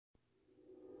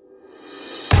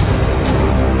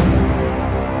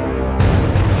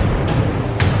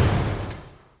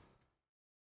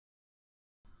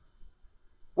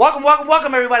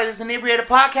Welcome, everybody. This is Inebriated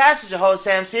podcast. It's your host,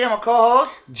 Sam C. I'm a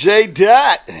co-host, J.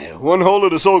 Dot. One whole of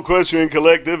the Soul Equestrian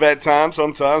Collective at times,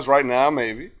 sometimes, right now,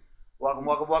 maybe.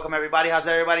 Welcome, everybody. How's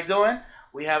everybody doing?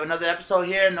 We have another episode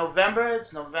here in November.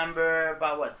 It's November,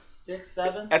 about what, 6th,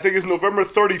 7th? I think it's November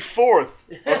 34th,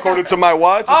 according to my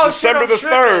watch. It's December the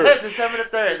 3rd. December the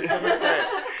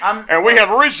 3rd. And we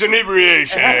have reached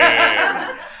inebriation.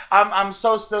 I'm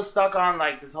so still stuck on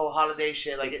like this whole holiday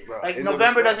shit. Like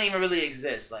November doesn't even really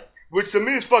exist. Like, which to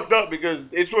me is fucked up because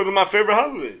it's one of my favorite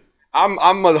holidays. I'm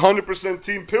 100%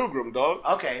 Team Pilgrim, dog.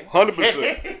 Okay.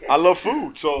 100%. I love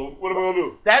food, so what am I gonna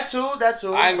do? That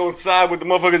too. I ain't gonna side with the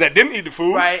motherfuckers that didn't eat the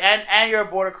food. Right, and you're a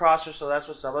border crosser, so that's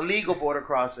what's up. A legal border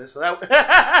crosser, so that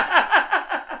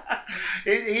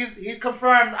he's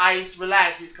confirmed. Ice,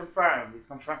 relax. He's confirmed.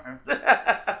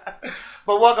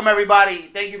 But welcome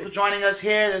everybody. Thank you for joining us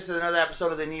here. This is another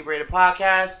episode of the Inebriated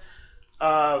podcast.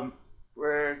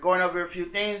 We're going over a few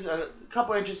things, a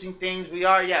couple interesting things.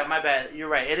 My bad. You're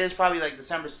right. It is probably like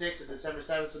December 6th or December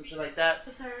 7th, some shit like that. It's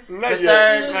the 3rd. Not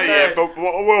yet, but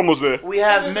we're almost there. We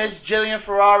have Miss Jillian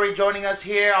Ferrari joining us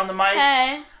here on the mic.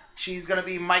 Hey. She's going to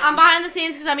be mic... I'm behind the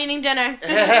scenes because I'm eating dinner.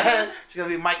 She's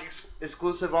going to be mic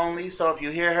exclusive only, so if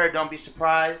you hear her, don't be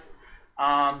surprised.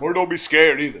 Or don't be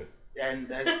scared either. And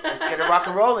let's get it rock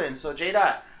and rolling. So,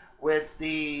 J-Dot, so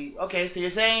you're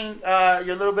saying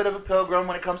you're a little bit of a pilgrim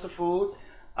when it comes to food.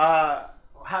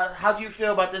 How do you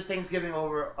feel about this Thanksgiving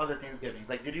over other Thanksgivings?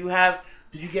 Like, did you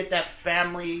get that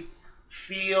family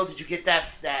feel? Did you get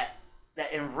that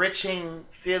enriching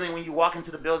feeling when you walk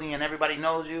into the building and everybody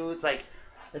knows you? It's like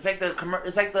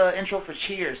the intro for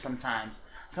Cheers sometimes.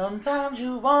 Sometimes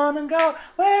you wanna go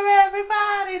where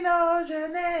everybody knows your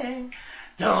name.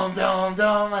 Dum dum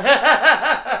dum.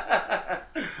 I'll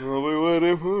be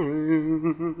waiting for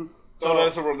you. So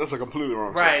that's a completely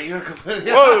wrong. Right, you're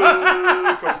completely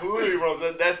wrong. Completely wrong.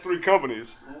 That's 3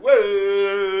 companies.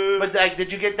 Whoa. But like, did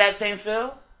you get that same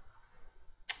feel?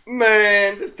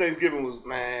 Man, this Thanksgiving was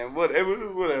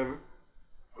whatever.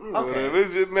 Okay.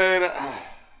 It's just, man, I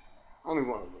don't even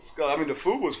want to discuss. I mean, the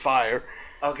food was fire.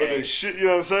 Okay. But the shit, you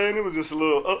know what I'm saying? It was just a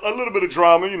little bit of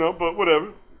drama, you know. But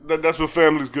whatever. That's what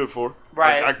family's good for.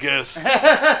 Right. I guess.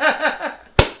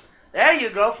 There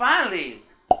you go. Finally.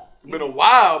 Been a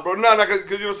while, bro. No, because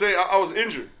you know what I'm saying? I was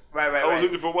injured. Right. I was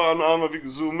injured for a while. I don't know if you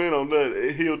can zoom in on that.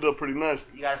 It healed up pretty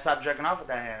nicely. You gotta stop jerking off with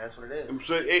that hand. That's what it is. I'm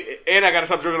saying, and I gotta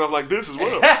stop jerking off like this as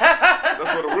well.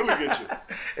 That's what'll really get you.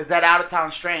 Is that out of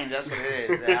town strange? That's what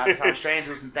it is. Out of town strange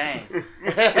with some things.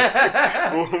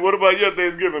 What about your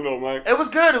Thanksgiving though, Mike? It was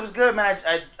good, man.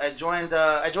 I joined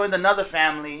another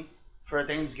family for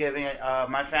Thanksgiving.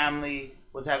 My family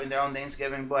was having their own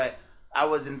Thanksgiving, but I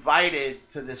was invited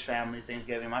to this family's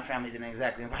Thanksgiving. My family didn't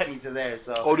exactly invite me to theirs.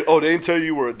 So they didn't tell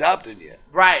you were adopted yet.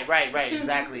 Right,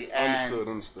 exactly. Understood.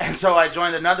 And so I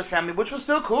joined another family, which was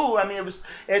still cool. I mean,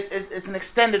 it's an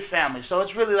extended family, so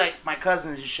it's really like my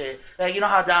cousins and shit. Like, you know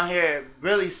how down here,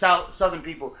 really southern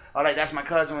people are like, that's my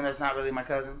cousin when that's not really my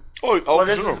cousin. Well,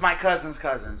 this is my cousin's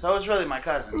cousin, so it's really my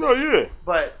cousin. Oh yeah.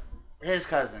 But his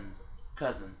cousin's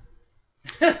cousin.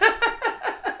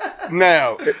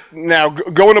 Now,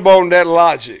 going upon that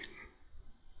logic,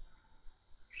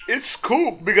 it's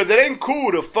cool because it ain't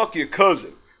cool to fuck your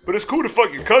cousin, but it's cool to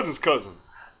fuck your cousin's cousin.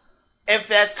 If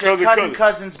that's your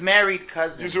cousin's married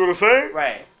cousin. You see what I'm saying?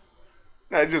 Right.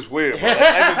 Nah, it's just weird, bro.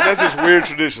 That's just weird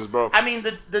traditions, bro. I mean,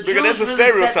 the Jews that's a really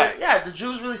stereotype. the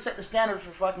Jews really set the standard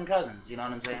for fucking cousins. You know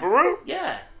what I'm saying? For real?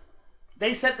 Yeah.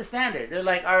 They set the standard. They're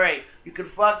like, all right, you could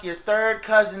fuck your third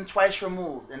cousin twice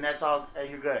removed, and that's all.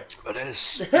 You're good. But that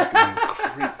is fucking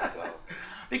creepy, though.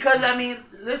 Because I mean,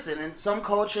 listen, in some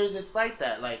cultures, it's like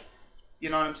that. Like, you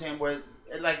know what I'm saying? Where,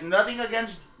 like, nothing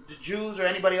against the Jews or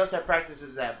anybody else that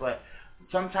practices that, but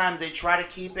sometimes they try to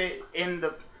keep it in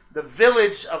the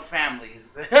village of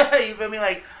families. You feel me?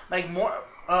 Like more.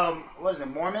 What is it?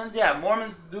 Mormons? Yeah,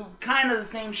 Mormons do kind of the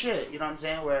same shit. You know what I'm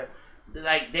saying? Where,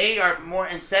 like, they are more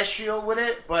ancestral with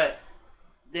it, but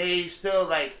they still,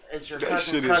 like, it's your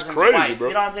cousin's cousin's crazy, wife. bro.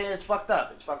 You know what I'm saying? It's fucked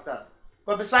up.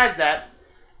 But besides that,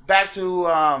 back to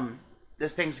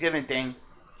this Thanksgiving thing.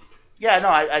 Yeah, no,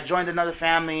 I joined another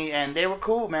family, and they were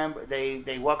cool, man.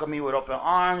 They welcomed me with open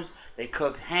arms. They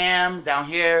cooked ham down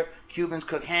here. Cubans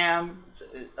cook ham.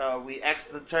 We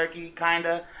exed the turkey, kind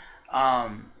of.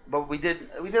 But we did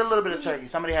a little bit of turkey.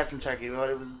 Somebody had some turkey. But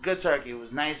it was good turkey. It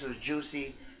was nice. It was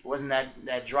juicy. It wasn't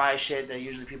that dry shit that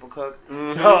usually people cook.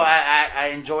 Mm-hmm. So I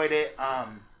enjoyed it.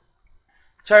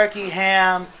 turkey,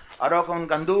 ham, arroz con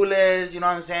gandules. You know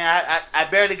what I'm saying? I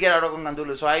barely get arroz con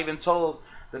gandules, so I even told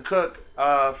the cook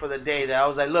for the day that I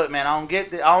was like, look, man, I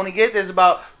only get this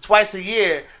about twice a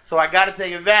year, so I got to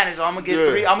take advantage. So I'm gonna get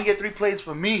three. I'm gonna get 3 plates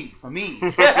for me, for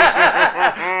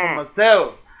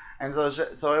myself. And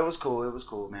so it was cool. It was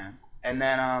cool, man. And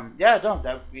then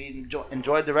we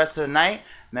enjoyed the rest of the night.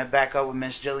 Met back up with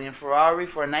Miss Jillian Ferrari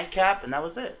for a nightcap, and that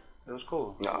was it. It was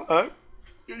cool. All right.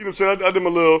 You know what I'm saying? I did my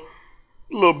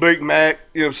little Big Mac.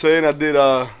 You know what I'm saying? I did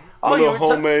my little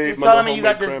homemade. You're telling me you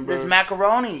got this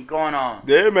macaroni going on.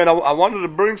 Yeah, man. I wanted to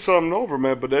bring something over,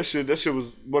 man, but that shit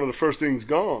was one of the first things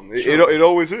gone. It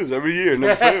always is every year.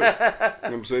 Never fails. You know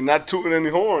what I'm saying? Not tooting any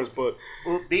horns, but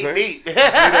beep.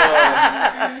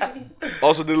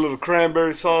 Also did a little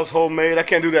cranberry sauce, homemade. I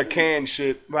can't do that canned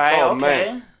shit. Right. Oh, okay.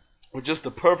 Man. With just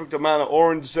the perfect amount of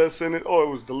orange zest in it. Oh, it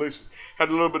was delicious. Had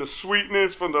a little bit of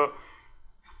sweetness from the.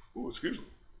 Oh, excuse me.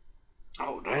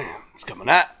 Oh, damn. It's coming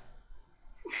out.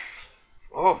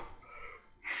 Oh.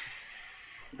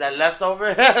 That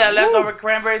leftover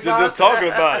cranberry sauce? Just talking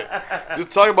about it.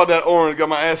 Just talking about that orange got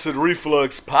my acid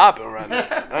reflux popping right now.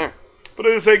 Damn. But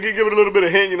they say give it a little bit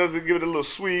of hint, you know, to give it a little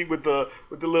sweet with the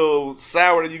little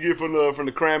sour that you get from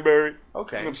the cranberry.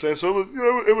 Okay. You know what I'm saying? So it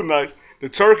was, it was nice. The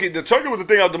turkey was the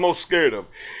thing I was the most scared of,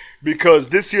 because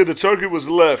this year the turkey was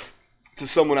left to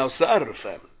someone outside of the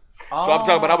family. So I'm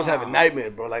talking about I was having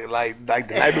nightmares, bro. Like the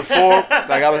night before,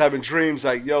 like I was having dreams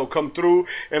like, yo, come through,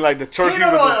 and like the turkey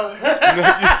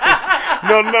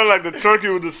like the turkey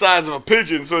was the size of a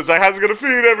pigeon. So it's like, how's it gonna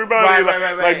feed everybody?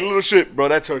 Right. Like little shit, bro.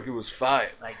 That turkey was fire.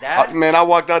 Like that? Man, I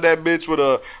walked out that bitch with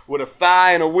a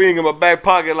thigh and a wing in my back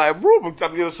pocket, like, whoop. You know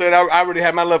what I'm saying? I already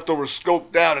had my leftovers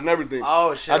scoped out and everything.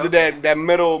 Oh shit. I did that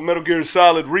Metal Gear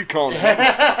Solid recon.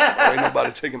 Ain't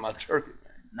nobody taking my turkey.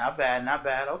 Not bad.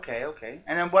 Okay.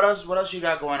 And then what else you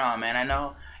got going on, man? I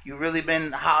know you've really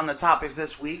been hot on the topics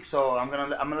this week, so I'm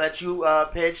gonna let you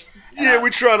pitch. Yeah, we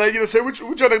try to, we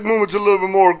try to move it to a little bit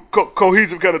more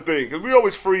cohesive kind of thing, because we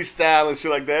always freestyle and shit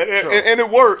like that, and it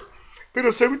worked. But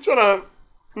we try to,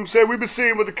 we've been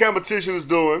seeing what the competition is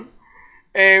doing,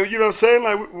 and you know what I'm saying,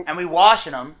 like, and we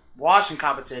washing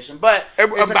competition, but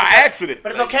by accident.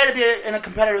 But it's okay to be in a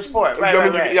competitive sport, right?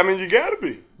 I mean, you gotta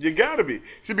be.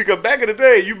 See, because back in the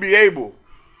day, you're able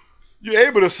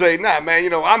to say, nah,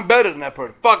 man, I'm better than that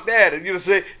person. Fuck that, and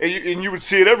and you would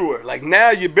see it everywhere. Like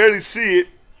now, you barely see it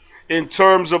in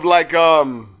terms of like,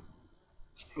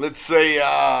 let's say,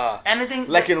 anything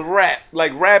like in rap.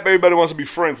 Like rap, everybody wants to be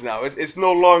friends now. It's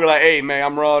no longer like, hey, man,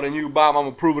 I'm raw than you, bomb. I'm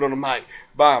gonna prove it on the mic,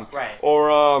 bomb. Right.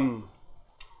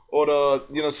 Or the,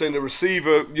 the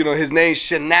receiver, his name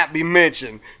should not be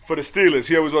mentioned for the Steelers.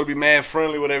 He always want to be mad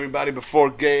friendly with everybody before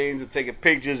games and taking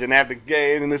pictures and after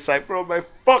games. And it's like, bro, man,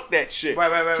 fuck that shit.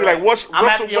 Right. See, like, I'm Russell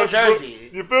at your Westbrook,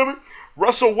 jersey. You feel me?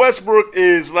 Russell Westbrook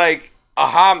is like a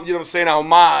homage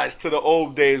to the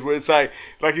old days where it's like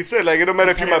he said, like, it don't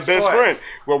matter if you're my best friend.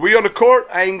 When we on the court,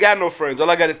 I ain't got no friends. All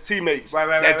I got is teammates.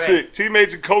 That's it.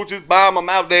 Teammates and coaches, bomb, I'm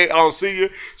out there. I don't see you.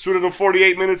 Soon as the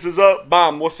 48 minutes is up,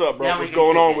 bomb, what's up, bro? What's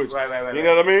going on with you? Right. You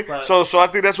know what I mean? Right. So I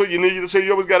think that's what you need to say.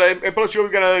 You always gotta, and plus you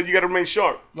gotta remain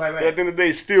sharp. Right. At the end of the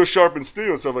day, steel sharp steel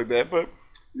and stuff like that. But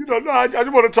I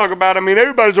just want to talk about it. I mean,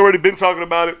 everybody's already been talking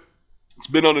about it. It's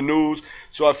been on the news,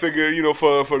 so I figure,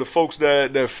 for the folks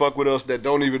that fuck with us, that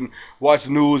don't even watch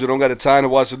the news, or don't got the time to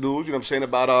watch the news, you know what I'm saying,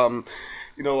 about,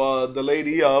 the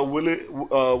lady,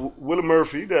 Willa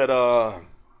Murphy, that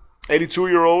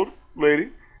 82-year-old lady,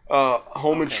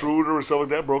 home intruder and stuff like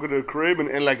that, broke into the crib,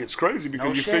 and like, it's crazy,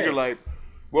 because figure, like,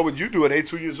 what would you do at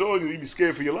 82 years old? You'd be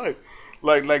scared for your life.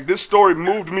 Like this story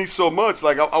moved me so much,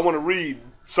 like, I want to read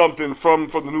something from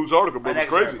the news article, but it's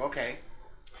crazy. Okay.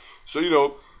 So,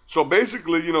 So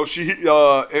basically, she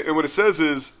and what it says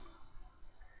is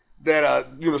that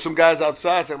some guys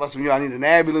outside talking about some, I need an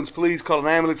ambulance, please call an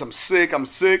ambulance. I'm sick.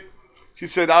 She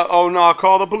said, I'll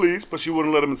call the police, but she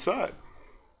wouldn't let him inside.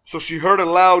 So she heard a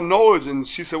loud noise, and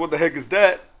she said, what the heck is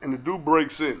that? And the dude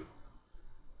breaks in,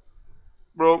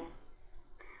 bro.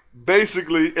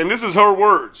 Basically, and this is her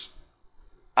words: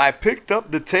 I picked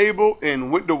up the table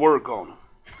and went to work on him.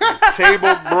 The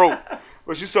table broke.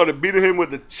 But she started beating him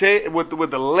with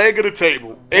the leg of the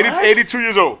table. 82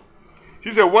 years old.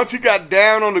 She said once he got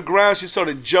down on the ground, she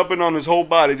started jumping on his whole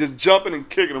body, just jumping and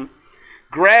kicking him.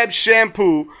 Grabbed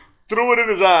shampoo, threw it in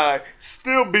his eye,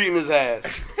 still beating his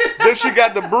ass. Then she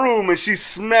got the broom and she's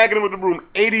smacking him with the broom.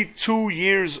 82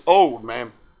 years old,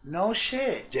 man. No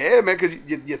shit. Yeah, man, because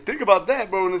you think about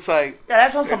that, bro, and it's like... Yeah,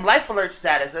 that's on some Life Alert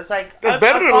status. That's like... That's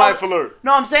better than Life Alert.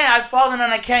 No, I'm saying I've fallen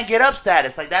and I can't get up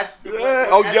status. Like, that's... Yeah.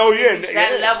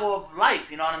 That level of life,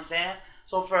 you know what I'm saying?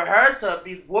 So for her to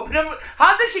be whooping him,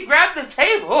 how did she grab the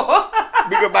table?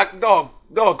 Because back, dog,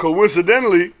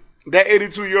 coincidentally, that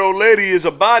 82-year-old lady is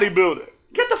a bodybuilder.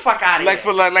 Get the fuck out of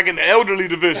here. Like in the elderly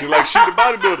division. Like she the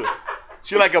bodybuilder.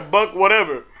 She like a buck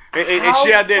whatever. And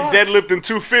she out there deadlifting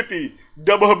 250,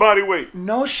 double her body weight.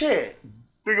 No shit.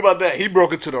 Think about that. He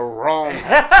broke it to the wrong.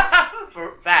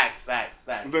 Facts.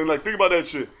 I'm saying, like, think about that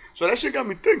shit. So that shit got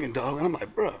me thinking, dog. And I'm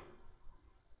like, bro,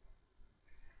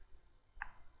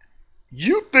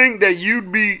 you think that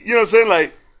you'd be, you know what I'm saying?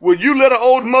 Like, would you let an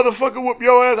old motherfucker whoop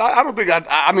your ass? I don't think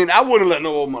I mean, I wouldn't let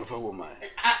no old motherfucker whoop my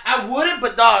ass. I wouldn't,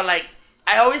 but dog, like,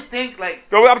 I always think, like...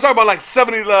 No, I'm talking about, like,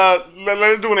 70,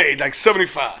 let's do an age, like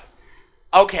 75.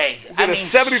 Okay. I mean,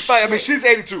 75, shit. I mean, she's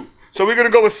 82. So we're going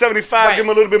to go with 75, right. Give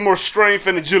him a little bit more strength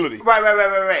and agility.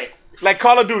 Right. Like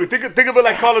Call of Duty. Think of it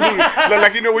like Call of Duty.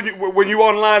 like, you know, when you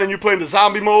online and you're playing the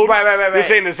zombie mode. Right. They're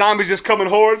saying the zombies just come in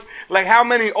hordes. Like, how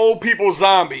many old people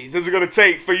zombies is it going to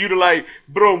take for you to, like,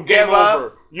 boom, game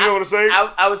over? You know what I'm saying?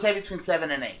 I would say between 7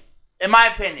 and 8. In my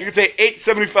opinion. You could take 8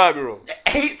 75-year-olds.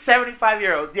 8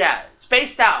 75-year-olds, yeah.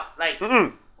 Spaced out. Like,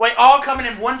 wait, all coming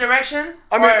in one direction?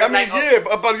 I mean, yeah,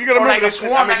 but you got to remember like a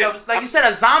swarm. Like you said,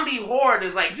 a zombie horde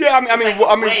is like... Yeah,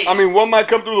 I mean, one might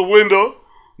come through the window.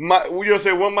 You know,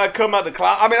 say one might come out the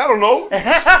cloud. I mean, I don't know.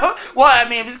 Well, I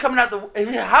mean, if he's coming out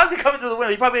how's he coming through the window?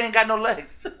 He probably ain't got no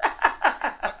legs.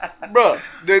 Bro,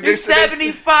 he's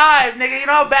 75, nigga. You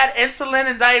know how bad insulin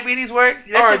and diabetes work?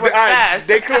 That shit works fast.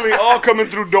 They clearly all coming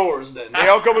through doors. Then they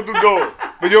all coming through doors,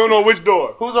 but you don't know which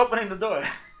door. Who's opening the door?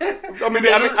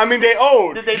 I mean, they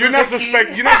old. You're not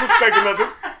suspecting nothing.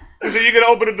 So you're gonna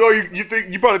open the door.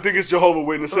 You probably think it's Jehovah's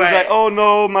Witness. So It's like, oh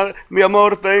no, mi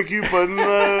amor, thank you,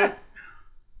 but.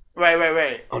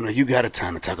 Right. Oh no, you got a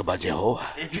time to talk about Jehovah.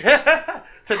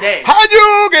 Today. How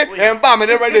you get? And bomb,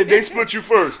 and they're right there. They split you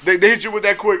first. They hit you with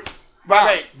that quick.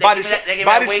 Right. Body shot,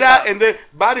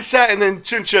 and then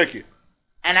chin check you.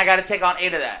 And I gotta take on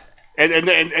 8 of that. And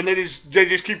they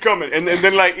just keep coming. And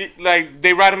then like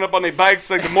they riding up on their bikes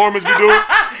like the Mormons be doing.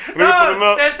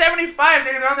 No, they're 75.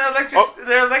 They're on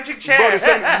their electric chair.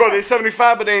 They're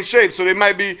 75, but they in shape. So they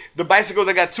might be the bicycle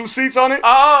that got 2 seats on it.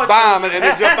 Oh, bomb, and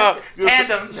they jump out.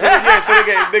 Tandems. So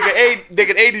they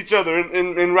can aid each other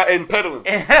in pedaling.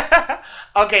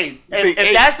 Okay,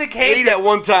 if that's the case, 8 at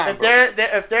one time.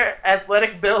 If they're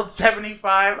athletic build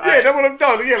 75, yeah, that's what I'm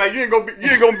talking. Yeah, like you ain't gonna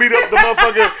beat up the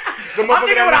motherfucker. I'm thinking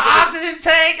with an oxygen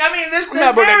tank. I mean, there's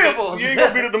variables. You ain't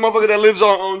gonna beat up the motherfucker that lives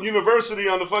on University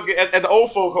on the fucking at the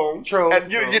old folk home. True.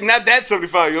 You're not that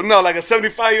 75-year-old. No, like a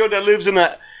 75-year-old that lives in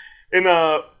a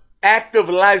active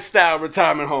lifestyle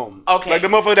retirement home. Okay. Like the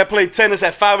motherfucker that play tennis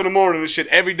at 5 in the morning and shit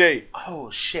every day. Oh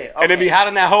shit. Okay. And they be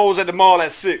hiding that holes at the mall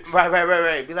at 6.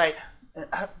 Right. Be like,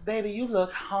 baby, you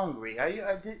look hungry. Are you?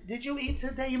 Did you eat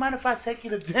today? You mind if I take you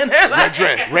to dinner? Red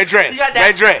dress. Red dress.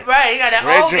 Right, you got that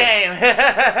old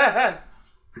game.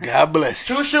 God bless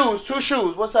you. 2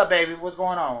 shoes. What's up, baby? What's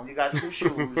going on? You got 2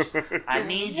 shoes. I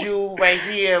need you right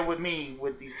here with me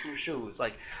with these 2 shoes.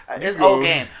 Like, it's old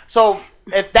game. So,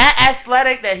 if that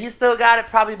athletic that he still got it,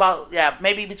 probably about,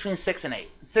 maybe between 6 and 8.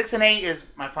 6 and 8 is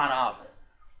my final offer.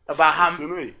 About 6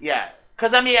 and 8? Yeah.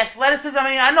 Because, I mean, athleticism,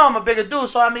 I know I'm a bigger dude,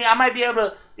 so, I might be able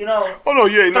to, Oh, no,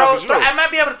 yeah, for sure. I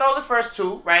might be able to throw the first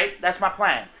 2, right? That's my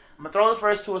plan. I'm going to throw the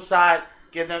first 2 aside.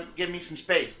 Give me some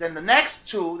space. Then the next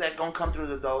 2 that gonna come through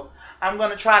the door, I'm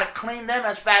gonna try to clean them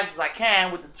as fast as I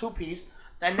can with the 2-piece.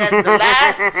 And then the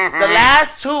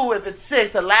last 2, if it's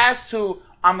 6, the last 2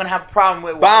 I'm gonna have a problem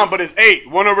with. Bomb, but it's 8.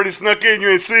 One already snuck in. You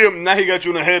ain't see him. Now he got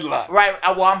you in a headlock. Right.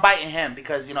 Well, I'm biting him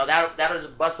because that is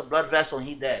bust a blood vessel and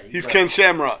he dead. He's Ken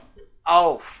Shamrock.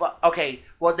 Oh fuck. Okay.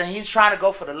 Well, then he's trying to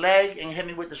go for the leg and hit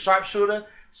me with the sharpshooter.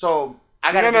 So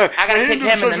I gotta kick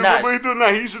him in the nuts. What he doing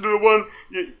now? He used to do the one.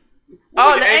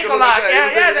 The ankle lock.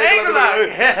 Yeah, the ankle lock.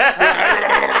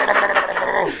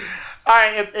 All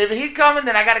right, if he's coming,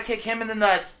 then I got to kick him in the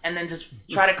nuts and then just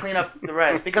try to clean up the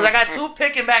rest. Because I got 2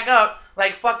 picking back up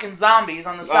like fucking zombies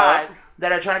on the side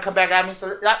that are trying to come back at me.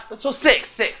 So 6.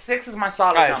 6 is my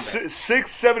solid number. 6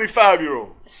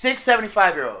 75-year-olds. 6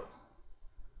 75-year-olds.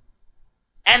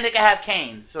 And they can have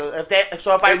canes. So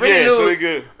if I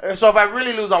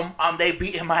really lose, they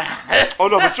beating my ass. Oh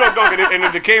no, but you're dog, and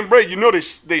if the cane break, they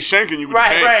shanking you with a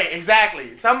cane. Right,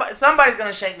 exactly. Somebody's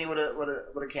gonna shank me with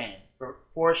a cane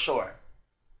for sure.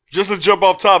 Just to jump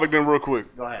off topic, then real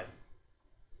quick. Go ahead.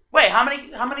 Wait, how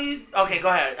many? Okay, go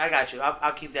ahead. I got you.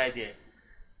 I'll keep the idea.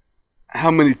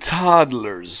 How many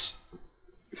toddlers?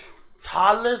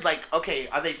 Toddlers, like okay,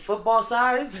 are they football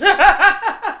size?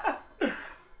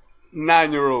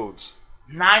 9-year-olds.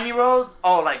 9-year-olds?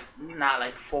 Oh, like not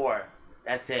like 4.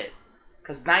 That's it.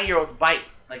 Because 9-year-olds bite.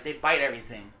 Like they bite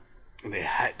everything. And they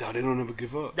hot, dog. They don't ever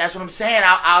give up. That's what I'm saying.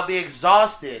 I'll be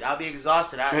exhausted.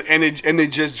 And they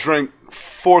just drank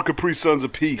 4 Capri Suns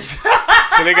apiece.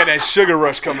 So they got that sugar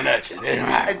rush coming at you.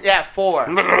 Yeah, 4.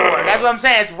 That's what I'm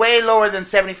saying. It's way lower than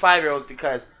 75-year-olds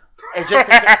because it's just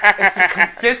it's the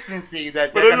consistency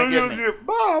that they're gonna give me.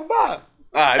 Bye.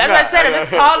 That's what I said. If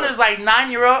it's toddlers like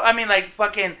 9-year-old, I mean like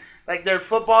fucking like their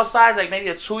football size, like maybe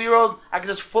a 2-year-old, I could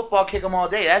just football kick them all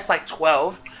day. That's like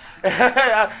 12.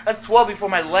 That's 12 before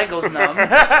my leg goes numb.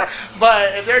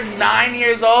 But if they're 9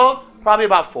 years old, probably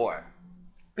about 4.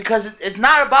 Because it's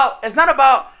not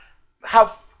about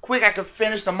how quick I could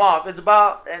finish them off. It's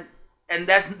about and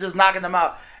that's just knocking them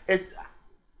out.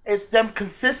 It's them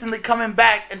consistently coming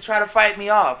back and try to fight me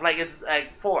off. Like it's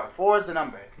like 4. 4 is the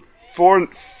number. 4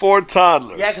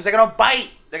 toddlers. Yeah, because they're gonna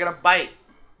bite.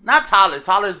 Not toddlers.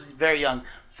 Toddlers is very young.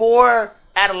 4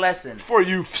 adolescents. 4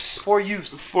 youths. 4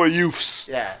 youths. 4 youths.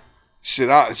 Yeah.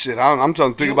 I'm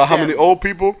trying to think about how many old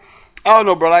people. I don't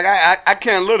know, bro. Like I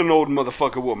can't let an old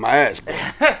motherfucker whoop my ass, bro.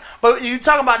 But you're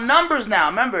talking about numbers now.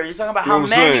 Remember, you're talking about how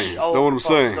many old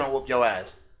folks are gonna whoop your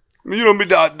ass. I mean, you know me,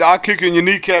 I'll kick you in your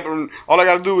kneecap, and all I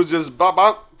gotta do is just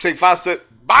take 5 steps,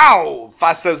 bow,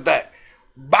 5 steps back,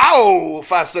 bow,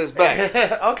 5 steps back.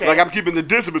 Okay. Like I'm keeping the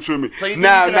distance between me. So you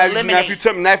now, eliminate...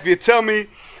 if you tell me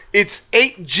it's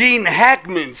 8 Gene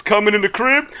Hackmans coming in the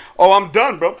crib, oh, I'm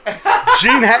done, bro.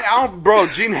 Gene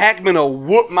Hackman will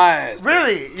whoop my ass.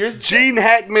 Really? Gene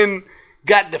Hackman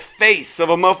got the face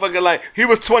of a motherfucker like he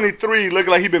was 23,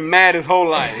 looking like he been mad his whole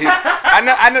life.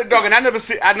 I know, dog, and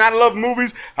I love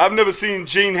movies. I've never seen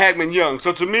Gene Hackman young.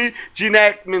 So to me, Gene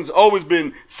Hackman's always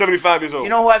been 75 years old. You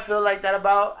know who I feel like that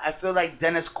about? I feel like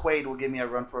Dennis Quaid will give me a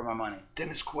run for my money.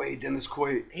 Dennis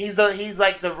Quaid. He's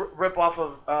like the ripoff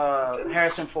of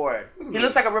Harrison Ford. He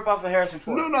looks like a ripoff of Harrison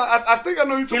Ford. No, I think I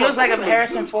know you. He looks like if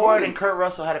Harrison Ford and Kurt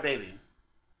Russell had a baby.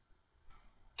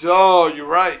 Oh, you're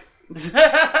right.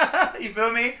 You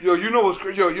feel me? You know what's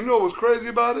crazy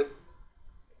about it?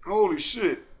 Holy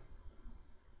shit.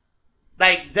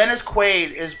 Like, Dennis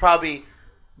Quaid is probably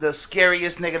the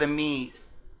scariest nigga to me.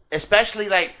 Especially,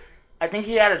 like, I think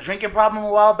he had a drinking problem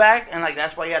a while back, and, like,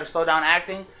 that's why he had to slow down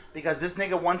acting. Because this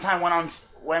nigga one time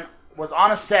was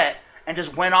on a set and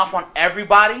just went off on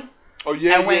everybody. Oh,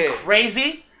 yeah, and went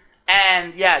crazy.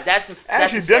 And, yeah, that's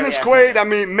actually, Dennis Quaid, I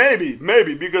mean,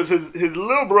 maybe, because his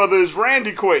little brother is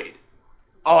Randy Quaid.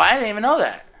 Oh, I didn't even know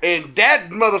that. And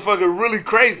that motherfucker really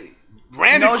crazy.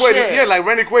 Randy Quaid, shit. Yeah, like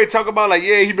Randy Quaid talk about like,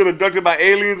 yeah, he been abducted by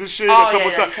aliens and shit a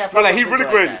couple times. But like he really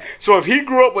crazy. Like so if he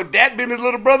grew up with that being his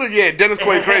little brother, yeah, Dennis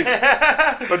Quaid crazy.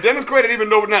 But Dennis Quaid didn't even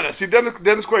know none. See, Dennis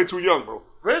Quaid too young, bro.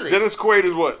 Really? Dennis Quaid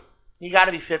is what? He got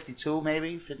to be 52,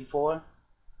 maybe 54.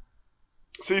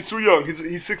 See, he's too young.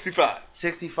 He's 65.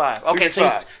 65. Okay,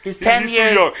 65. so he's 10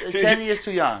 years. Too young. 10 years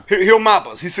too young. He'll mop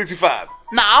us. He's 65.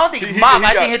 No, I don't think mop.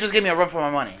 I think he'll just give me a run for my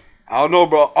money. I don't know,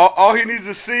 bro. All he needs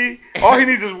to see, all he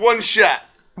needs is one shot.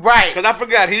 Right. Because I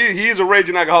forgot, he is a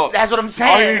raging alcoholic. That's what I'm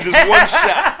saying. All he needs is one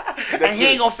shot. And he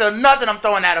ain't going to feel nothing I'm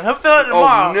throwing at him. He'll feel it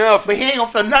tomorrow. Nothing. But he ain't going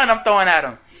to feel nothing I'm throwing at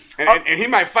him. And he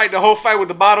might fight the whole fight with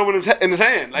the bottle in his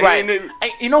hand. Like, right.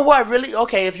 You know what? Really?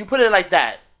 Okay, if you put it like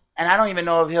that, and I don't even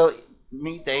know if he'll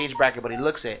meet the age bracket, but he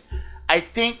looks it. I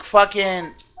think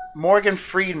fucking Morgan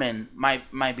Freeman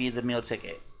might be the meal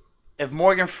ticket. If me and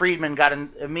Morgan Freeman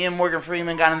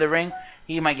got in the ring,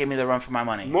 he might give me the run for my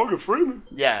money. Morgan Freeman?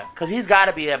 Yeah, because he's got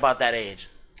to be about that age.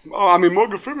 Oh, I mean,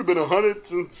 Morgan Freeman been 100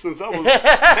 since I was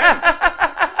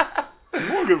 10.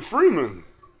 Morgan Freeman.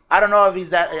 I don't know if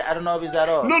he's that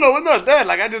old. No, it's not that.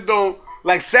 Like, I just don't.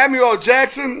 Like, Samuel L.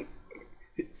 Jackson,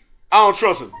 I don't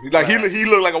trust him. Like, right. he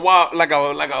looked like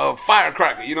a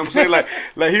firecracker. You know what I'm saying? like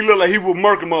he looked like he will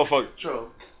murk a motherfucker.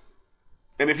 True.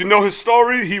 And if you know his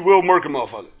story, he will murk a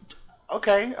motherfucker.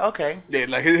 Okay. Yeah,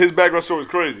 like his background story is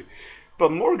crazy.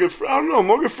 But Morgan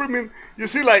Freeman, you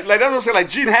see, like that's what I'm saying. Like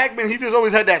Gene Hackman, he just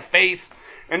always had that face,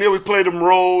 and he always played them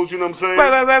roles. You know what I'm saying?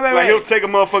 Right. Like he'll take a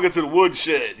motherfucker to the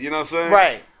woodshed. You know what I'm saying?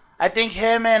 Right. I think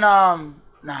him and I'm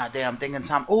thinking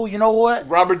Tom. Oh, you know what?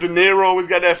 Robert De Niro always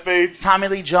got that face. Tommy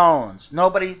Lee Jones.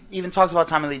 Nobody even talks about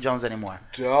Tommy Lee Jones anymore.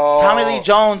 Dog. Tommy Lee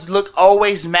Jones looked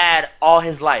always mad all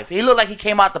his life. He looked like he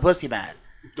came out the pussy mad.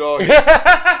 Dog, he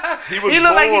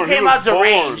looked like he came out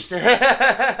deranged.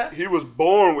 He was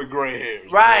born with gray hairs.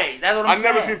 Right, that's what I'm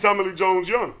saying. I never seen Tommy Lee Jones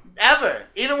young. Ever.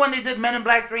 Even when they did Men in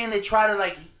Black 3 and they try to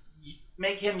like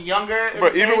make him younger.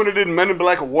 But even when they did Men in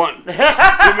Black 1. You know what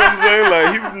I'm saying?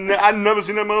 Like I never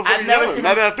seen that motherfucker young.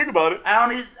 Now that I think about it. I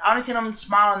only seen him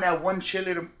smile in that one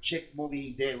cheerleader chick movie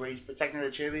he did where he's protecting the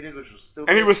cheerleader, which was stupid.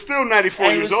 And he was still 94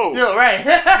 years old. Still, right. You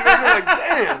know what I'm saying? Like,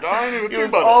 damn, dog, I didn't even think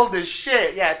about it. He was old as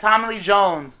shit. Yeah, Tommy Lee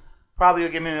Jones probably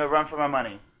will give me a run for my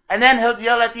money. And then he'll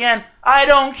yell at the end, I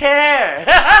don't care.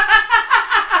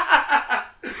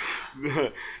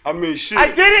 I mean, shit. I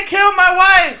didn't kill my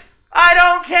wife. I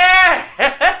don't care.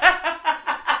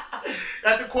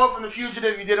 That's a quote from The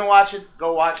Fugitive. If you didn't watch it,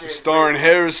 go watch it. Starring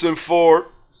Harrison Ford.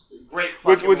 Great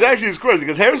Which actually is crazy,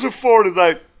 because Harrison Ford is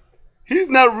like, he's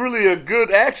not really a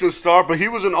good action star, but he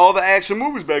was in all the action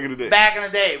movies back in the day. Back in the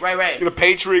day, right. You know,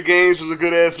 Patriot Games was a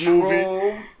good-ass movie.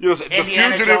 You know, The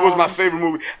Fugitive was my favorite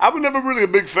movie. I was never really a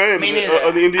big fan of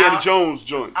the Indiana Jones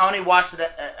joints. I only watched it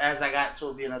as I got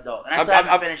to be an adult. And I still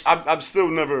haven't finished it. I've still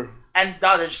never... And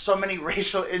there's so many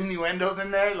racial innuendos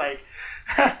in there, like...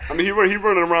 I mean, he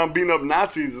running around beating up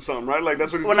Nazis or something, right? Like,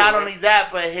 that's what he's doing. Well, not only that,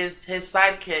 but his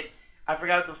sidekick, I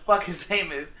forgot what the fuck his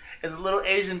name is a little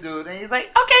Asian dude. And he's like,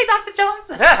 okay, Dr.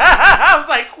 Jones. I was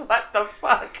like, what the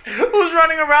fuck? Who's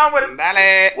running around with an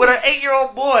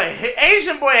 8-year-old boy?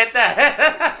 Asian boy at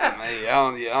that. Man,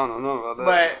 I don't know about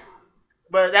that.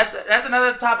 But that's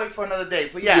another topic for another day.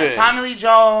 But yeah, Tommy Lee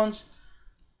Jones,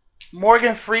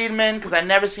 Morgan Freeman, because I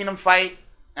never seen him fight.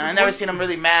 And I never seen him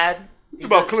really mad. What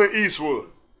about Clint Eastwood?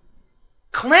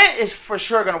 Clint is for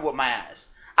sure going to whoop my ass.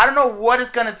 I don't know what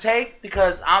it's going to take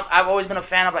because I've always been a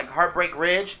fan of like Heartbreak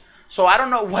Ridge. So I don't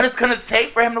know what it's going to take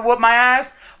for him to whoop my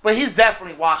ass. But he's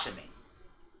definitely watching me.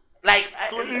 Like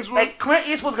Clint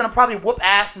Eastwood's going to probably whoop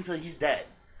ass until he's dead.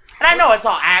 And I know it's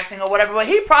all acting or whatever, but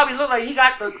he probably looked like he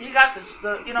got the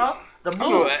you know, the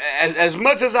move. As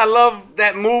much as I love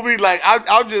that movie, like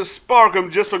I'll just spark him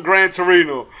just for Gran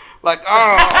Torino. Like,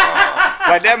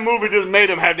 like that movie just made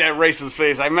him have that racist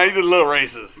face. I made it a little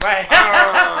racist. Right.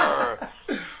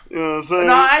 You know what I'm saying?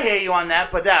 No, I hear you on that.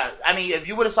 But I mean, if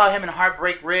you would have saw him in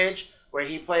Heartbreak Ridge, where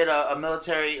he played a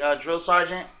military drill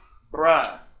sergeant,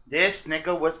 bruh, this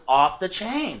nigga was off the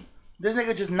chain. This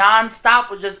nigga just nonstop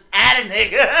was just at a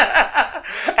nigga.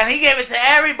 And he gave it to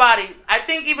everybody. I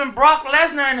think even Brock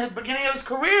Lesnar in the beginning of his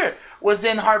career was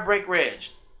in Heartbreak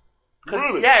Ridge.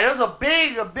 Really? Yeah, there was a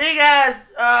big ass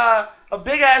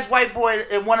white boy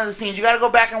in one of the scenes. You got to go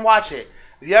back and watch it.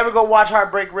 If you ever go watch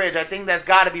Heartbreak Ridge, I think that's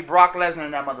got to be Brock Lesnar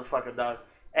in that motherfucker, dog.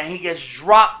 And he gets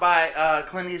dropped by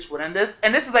Clint Eastwood, and this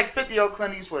is like 50-year-old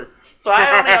Clint Eastwood. So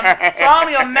I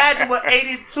only imagine what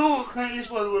 82 Clint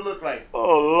Eastwood would look like.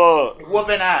 Oh Lord,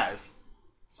 whooping ass.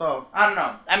 So I don't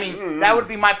know. I mean, that would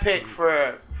be my pick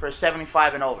for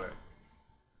 75 and over.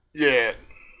 Yeah.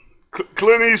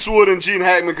 Clint Eastwood and Gene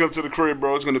Hackman come to the crib,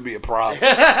 bro. It's going to be a problem.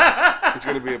 It's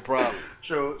going to be a problem.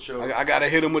 True. I got to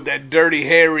hit him with that Dirty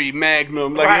Harry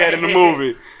Magnum like he had in the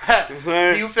movie.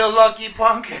 Do you feel lucky,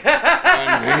 punk?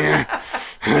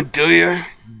 Do you?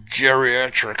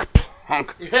 Geriatric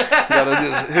punk. Gotta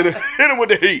just hit him with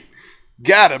the heat.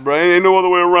 Got it, bro. Ain't no other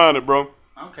way around it, bro.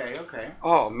 Okay.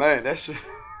 Oh, man. That shit.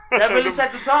 That really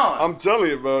set the tone. I'm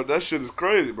telling you, bro. That shit is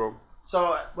crazy, bro.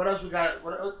 So what else we got?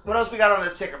 What else we got on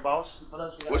the ticker, boss?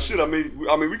 Shit. I mean,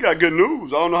 we got good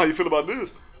news. I don't know how you feel about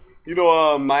this. You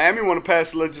know, Miami want to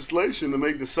pass legislation to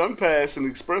make the Sun Pass and the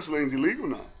express lanes illegal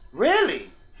now.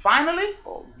 Really? Finally?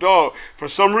 Oh, dog. For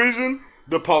some reason,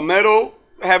 the Palmetto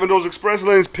having those express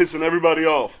lanes pissing everybody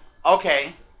off.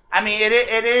 Okay. I mean, it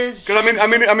is. Because I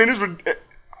mean, it's.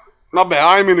 My bad.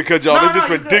 I ain't mean to cut y'all. It's just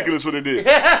ridiculous what it is.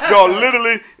 Dog,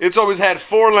 literally, it's always had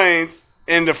 4 lanes.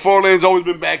 And the 4 lanes always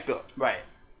been backed up. Right.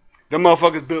 Them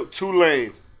motherfuckers built 2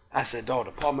 lanes. I said, dog,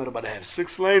 the Palmetto about to have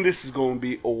 6 lanes. This is going to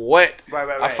be wet.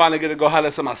 Right. I finally get to go holler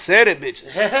at some. I said it,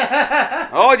 bitches.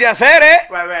 Oh, ya said it.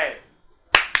 Right.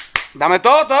 Dame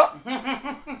todo.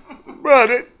 Bro,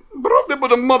 they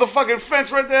put a motherfucking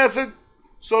fence right there. I said,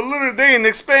 so literally they didn't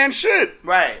expand shit.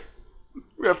 Right.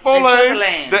 We have 4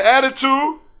 lanes. They added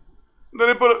 2. Then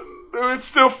they put it's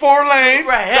still 4 lanes.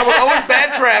 Right. That was always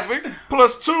bad traffic.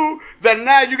 Plus 2 that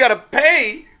now you got to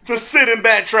pay to sit in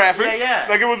bad traffic. Yeah.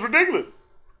 Like it was ridiculous.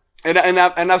 And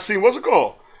I've seen, what's it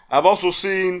called? I've also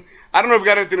seen, I don't know if it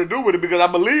got anything to do with it because I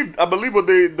believe what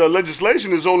the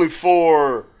legislation is only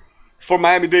for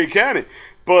Miami-Dade County.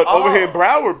 But over here in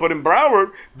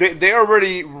Broward, they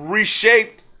already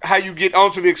reshaped how you get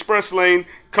onto the express lane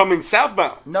coming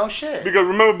southbound. No shit. Because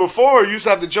remember before, you used to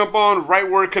have to jump on right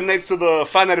where it connects to the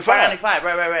 595.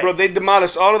 595, right. Bro, they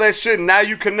demolished all of that shit. Now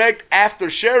you connect after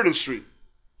Sheridan Street.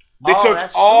 They took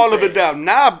that's all stupid. of it down.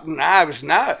 Nah, it's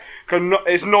not. Because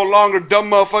it's no longer dumb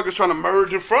motherfuckers trying to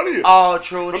merge in front of you. Oh,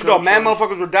 true. Man,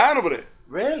 motherfuckers were dying over there.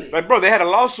 Really? Like, bro, they had a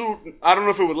lawsuit, I don't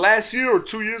know if it was last year or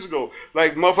 2 years ago.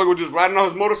 Like, motherfucker was just riding on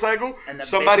his motorcycle.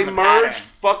 Somebody merged,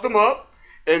 fucked him up,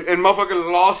 and motherfucker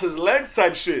lost his legs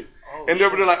type shit. Oh, and they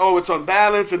were like, oh, it's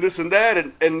unbalanced and this and that.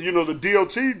 And you know, the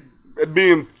DOT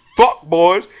being fuck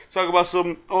boys, talk about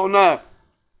some, oh, nah.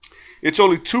 It's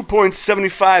only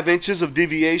 2.75 inches of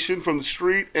deviation from the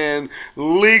street, and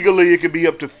legally it could be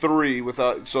up to 3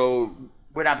 without. So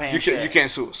we're not paying shit. You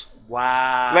can't sue us.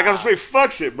 Wow. Like I'm straight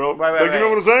fuck shit, bro. Right. You know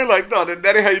what I'm saying? Like no,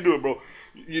 that ain't how you do it, bro.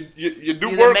 You do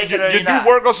Either work. make You it or do you're not.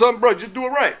 work on something, bro. Just do it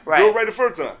right. Right. Do it right the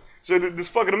first time. So this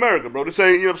fucking America, bro. This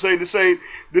ain't, you know what I'm saying?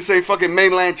 This ain't fucking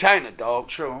mainland China, dog.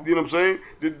 True. You know what I'm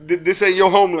saying? This ain't your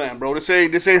homeland, bro. This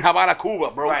ain't Habana, Cuba,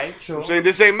 bro. Right, true. You know what I'm saying?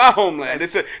 This ain't my homeland.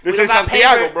 This ain't Santiago,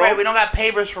 pavers, bro. Right, we don't got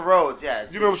pavers for roads. Yeah,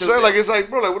 You know what I'm saying? Like, it's like,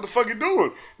 bro, like, what the fuck you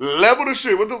doing? Level the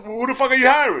shit. Who the fuck are you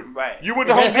hiring? Right. You went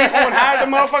to Home Depot and hired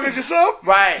the motherfuckers yourself?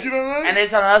 Right. You know what I mean? And they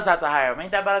telling us not to hire them.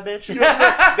 Ain't that about a bitch?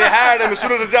 They hired them as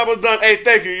soon as the job was done. Hey,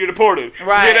 thank you. You're deported.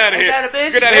 Right. Get out of Ain't here. that a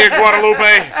bitch? Get out of here,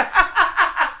 Guadalupe.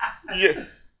 Yeah.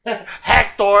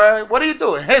 Hector, what are you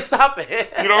doing? Stop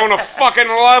it. You don't want a fucking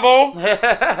level?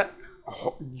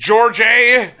 George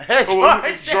A.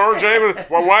 George A.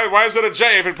 Well, why is it a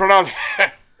J if it's pronounced?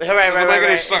 Right. Make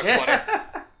any sense,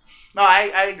 buddy. No,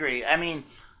 I agree. I mean,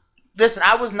 listen,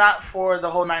 I was not for the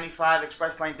whole 95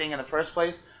 express lane thing in the first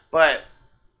place, but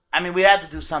I mean, we had to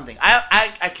do something.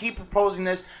 I keep proposing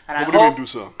this, and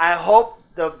I hope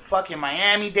the fucking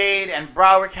Miami-Dade and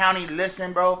Broward County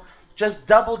listen, bro. Just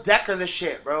double decker the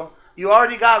shit, bro. You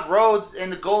already got roads in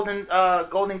the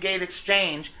Golden Gate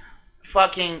Exchange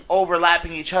fucking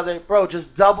overlapping each other. Bro,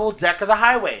 just double decker the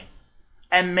highway.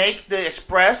 And make the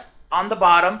express on the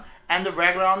bottom and the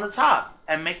regular on the top.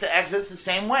 And make the exits the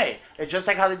same way. It's just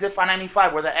like how they did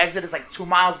 595, where the exit is like 2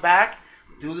 miles back.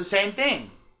 Do the same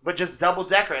thing. But just double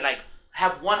decker it. Like,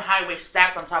 have one highway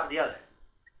stacked on top of the other.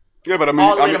 Yeah, but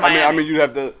I mean, you'd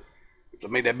have to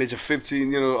make that bitch a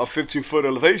 15-foot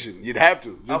elevation. You'd have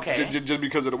to. Just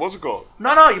because of what's it called?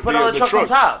 No, you put all the trucks on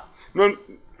top. No,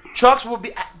 trucks will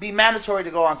be mandatory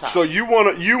to go on top. So you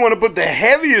wanna put the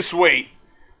heaviest weight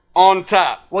on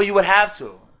top? Well, you would have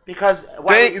to because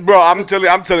bro, I'm telling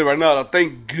you right now.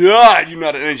 Thank God you're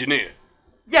not an engineer.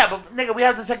 Yeah, but nigga, we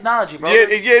have the technology, bro. Yeah,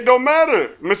 it don't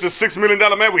matter, Mr. $6 million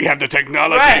man. We have the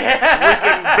technology. Right. We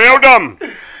can build them.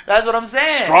 That's what I'm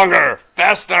saying. Stronger,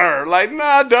 faster. Like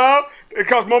nah, dog. It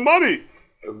costs more money.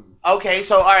 Okay,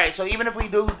 so all right, so even if we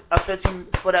do a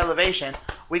 15-foot elevation,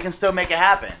 we can still make it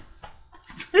happen.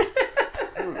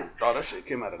 Oh, that shit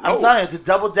came out of nowhere. I'm telling you, to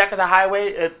double decker the highway,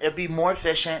 it'd be more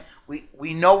efficient.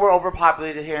 We know we're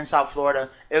overpopulated here in South Florida.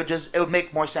 It would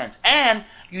make more sense, and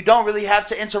you don't really have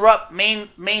to interrupt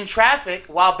main traffic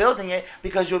while building it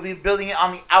because you'll be building it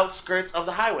on the outskirts of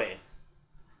the highway.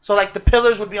 So like the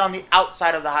pillars would be on the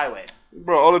outside of the highway.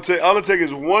 Bro, all it take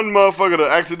is one motherfucker to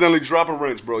accidentally drop a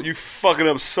wrench, bro. You fucking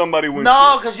up somebody windshield.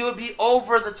 No, because you would be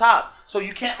over the top. So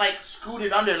you can't like scoot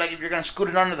it under, like if you're gonna scoot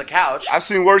it under the couch. I've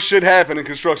seen worse shit happen in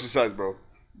construction sites, bro.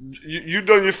 You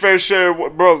done your fair share,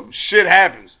 bro. Shit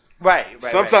happens. Right.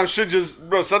 Sometimes shit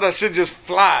just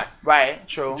fly. Right.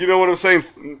 True. You know what I'm saying?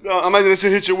 Imagine that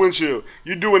shit hit your windshield.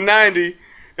 You doing 90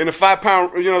 in a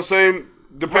 5-pound. You know what I'm saying?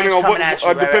 Depending on what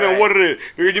on what it is.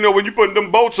 Because you know when you putting them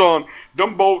bolts on,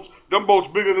 them bolts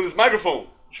bigger than this microphone.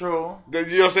 True. You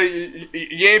know what I'm saying?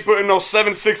 You ain't putting no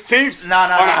 7/16 on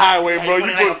the highway, bro. You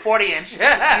put like a 40-inch.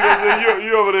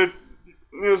 You over there.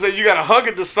 You know what I'm saying? You gotta hug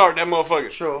it to start that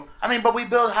motherfucker. True. I mean, but we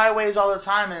build highways all the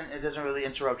time and it doesn't really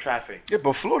interrupt traffic. Yeah,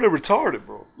 but Florida retarded,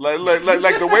 bro.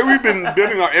 Like the way we've been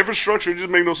building our infrastructure, it just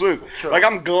make no sense. True. Like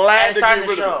I'm glad they're getting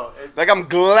rid of it. Like I'm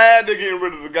glad they're getting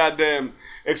rid of the goddamn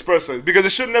express lanes because it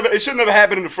should never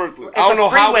happen in the first place. I don't know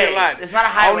how they allowed it. It's not a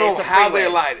highway. It's a freeway. I don't know how they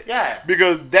allowed it. Yeah.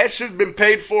 Because that shit's been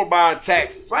paid for by our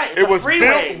taxes. Right. It was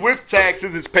built with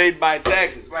taxes. It's paid by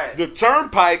taxes. Right. The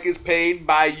turnpike is paid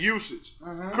by usage.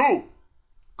 Mm-hmm.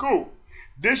 Cool.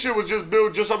 This shit was just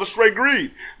built just off of straight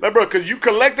greed. Like, bro, because you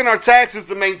collecting our taxes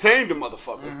to maintain the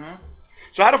motherfucker. Mm-hmm.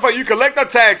 So how the fuck you collect our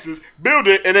taxes, build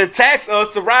it, and then tax us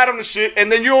to ride on the shit,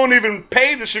 and then you don't even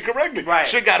pay the shit correctly. Right.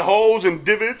 Shit got holes and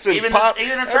divots and pop.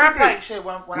 Even the turnpike shit.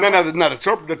 No, the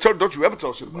turnpike. Don't you ever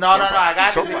talk shit about No, I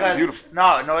got you because beautiful.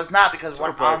 No, it's not because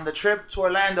on the trip to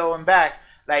Orlando and back,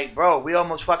 like, bro, we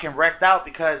almost fucking wrecked out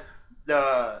because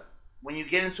when you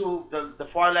get into the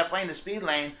far left lane, the speed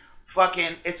lane,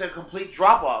 fucking, it's a complete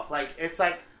drop off. Like it's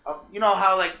like you know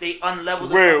how like they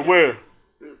unleveled. Where?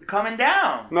 Coming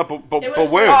down. No, but was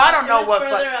where? Oh, I don't know it was what.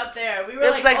 Further up there. We were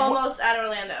like almost at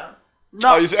Orlando.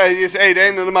 No, hey, that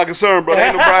ain't none of my concern, bro. There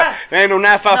ain't no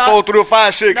 954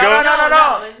 305 shit, cuz.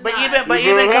 No. But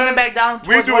even coming back down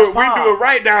towards West Palm. We do it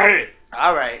right down here.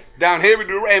 All right. Down here we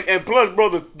do it, and plus, bro,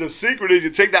 the secret is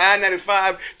you take the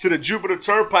I-95 to the Jupiter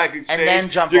Turnpike Exchange, and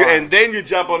then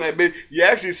jump on that bitch. You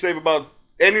actually save about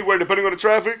anywhere, depending on the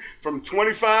traffic, from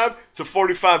 25 to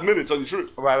 45 minutes on your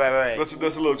trip. Right. That's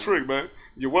a little trick, man.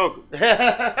 You're welcome.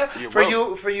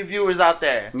 For you viewers out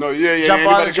there. No, yeah. Jump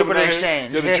on the Jupiter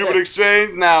Exchange. Yeah, the Jupiter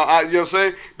Exchange. Now, you know what I'm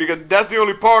saying? Because that's the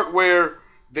only part where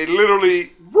they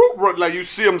literally, like you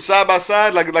see them side by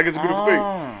side, like it's a beautiful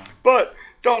thing. But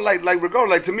don't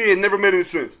regardless, to me, it never made any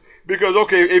sense. Because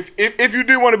okay, if you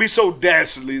do want to be so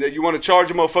dastardly that you want to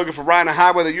charge a motherfucker for riding a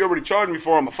highway that you already charged me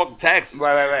for on my fucking taxes,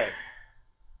 right.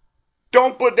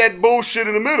 Don't put that bullshit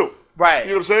in the middle. Right.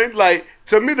 You know what I'm saying? Like,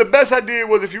 to me, the best idea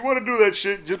was if you want to do that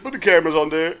shit, just put the cameras on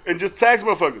there and just tax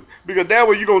motherfuckers. Because that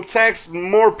way you're going to tax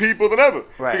more people than ever.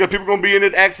 Right. Because people going to be in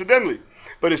it accidentally.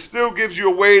 But it still gives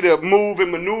you a way to move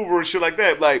and maneuver and shit like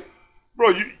that. Like,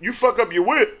 bro, you fuck up your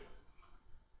whip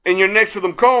and you're next to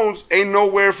them cones, ain't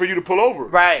nowhere for you to pull over.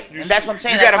 Right. And that's what I'm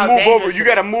saying. You got to move over. You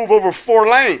got to move over 4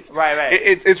 lanes. Right.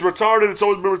 It's retarded. It's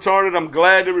always been retarded. I'm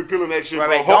glad they're repealing that shit,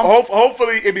 right. bro.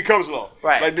 Hopefully it becomes law.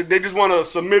 Right. Like they just want to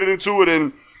submit it into it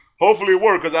and hopefully it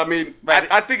works. Because I mean,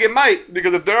 right. I think it might,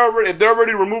 because if they're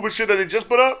already removing shit that they just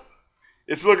put up,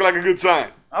 it's looking like a good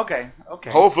sign. Okay.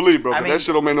 Hopefully, bro. I mean, that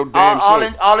shit don't make no damn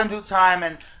sense. All in due time,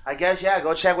 and I guess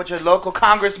go check with your local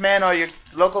congressman or your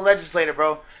local legislator,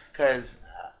 bro. Because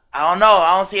I don't know.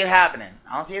 I don't see it happening.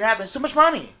 It's too much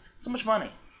money.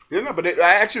 Yeah, no, but they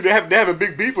have a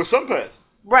big beef with SunPass.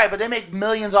 Right, but they make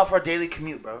millions off our daily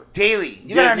commute, bro. Daily.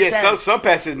 You gotta understand. Yeah,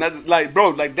 SunPass is not like, bro,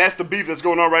 like that's the beef that's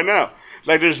going on right now.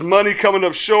 Like there's money coming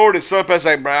up short, and SunPass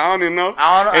like, bro, I don't even know.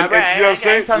 I don't know. And, you know what I'm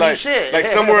saying? Telling you shit. Like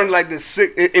somewhere in like the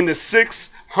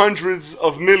 600s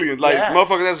of millions. Like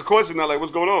motherfuckers ask a question now, like,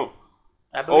 what's going on?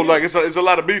 Like it's a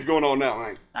lot of beef going on now,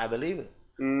 man. I believe it.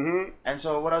 Mm-hmm. And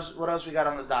so what else we got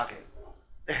on the docket?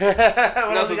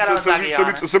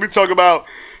 So we talk about,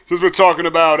 since we're talking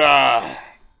about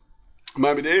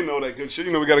Miami-Dade, know that good shit.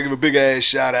 You know, we got to give a big ass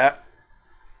shout out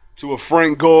to a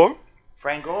Frank Gore. Okay.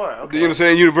 You know what I'm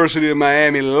saying? University of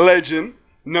Miami legend,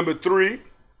 number 3. You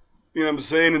know what I'm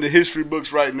saying? In the history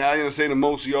books right now. You know what I'm saying? The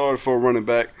most yards for a running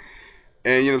back.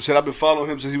 And you know what I'm saying? I've been following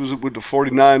him since he was with the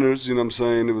 49ers. You know what I'm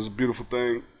saying? It was a beautiful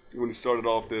thing when he started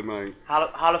off there, man.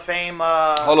 Hall of Fame.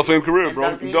 Hall of Fame career,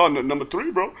 bro. Dog, number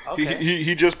 3, bro. Okay.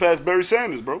 He just passed Barry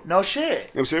Sanders, bro. No shit. You know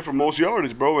what I'm saying? For most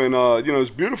yardage, bro. And, you know,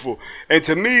 it's beautiful. And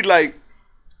to me, like,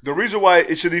 the reason why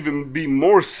it should even be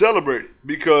more celebrated,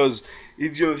 because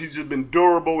he's just been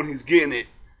durable and he's getting it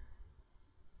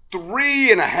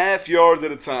 3.5 yards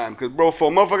at a time. Because, bro,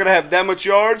 for a motherfucker to have that much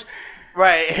yards,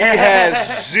 right, he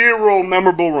has 0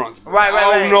 memorable runs. Bro. Right.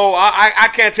 I don't know. I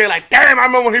can't tell you, like, damn, I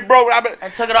remember when he broke.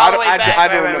 And took it all the way back. I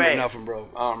don't remember nothing, bro.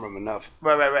 I don't remember nothing.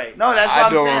 Right. No, that's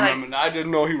what I'm saying. Remember. I just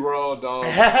know he raw, dog.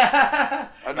 I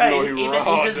just know he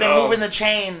raw, He just been moving the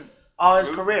chain all his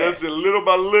career. That's it, little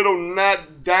by little,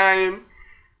 not dying.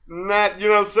 Not, you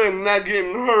know what I'm saying, not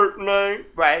getting hurt, man.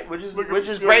 Right, which is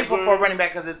grateful for a running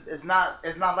back, because it's not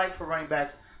like for running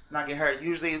backs to not get hurt.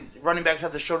 Usually running backs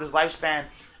have the shortest lifespan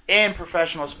in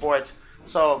professional sports.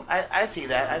 So I see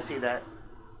that. Let's see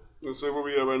where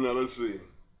we at right now. Let's see.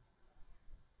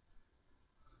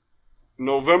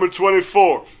 November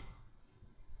 24th.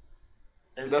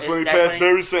 That's when he passed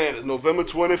Barry Sanders. November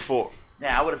 24th.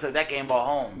 Yeah, I would have took that game ball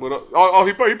home.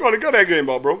 He probably got that game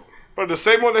ball, bro. But the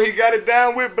same one that he got it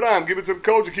down with, give it to the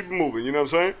coach and keep it moving. You know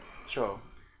what I'm saying? Sure.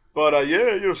 But, yeah, you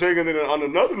know what I'm saying? And then on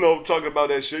another note, talking about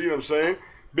that shit, you know what I'm saying?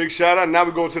 Big shout out. Now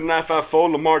we're going to the 954.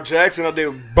 Lamar Jackson out there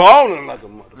balling like a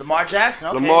motherfucker. Lamar Jackson?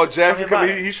 Okay. Lamar Jackson,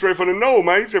 he's straight from the nose,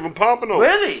 man. He's straight from Pompano.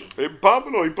 Really?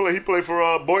 Pompano. He played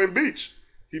for Boynton Beach.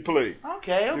 He played.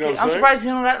 Okay. You know I'm surprised he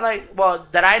don't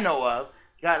got, that I know of,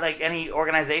 got, any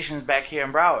organizations back here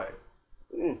in Broward.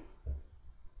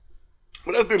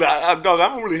 But that's the thing, I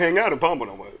don't really hang out in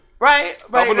Pompano, man. Right.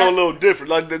 Pompano a little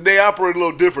different. Like they operate a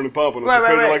little different in Pompano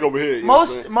compared to like over here.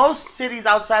 Most cities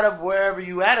outside of wherever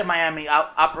you at in Miami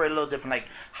operate a little different. Like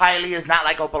Hialeah is not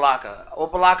like Opelika.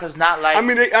 Opelika is not like. I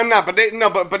mean, but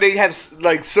they have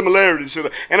like similarities.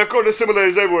 And of course, there's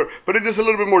similarities everywhere. But it's just a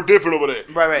little bit more different over there.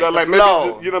 Right. Like maybe, you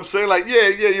know what I'm saying? Like you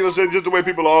know what I'm saying? Just the way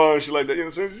people are and shit like that. You know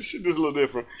what I'm saying? This shit is a little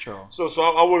different. Sure. So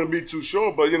I wouldn't be too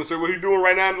sure. But you know what I'm saying? What he doing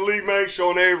right now in the league, man?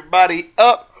 Showing everybody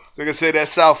up. Like I said, that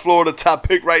South Florida top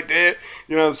pick right there.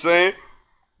 You know what I'm saying?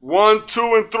 1,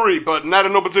 2, and 3, but not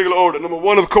in no particular order. Number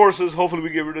 1, of course, is hopefully we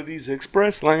get rid of these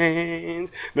express lanes.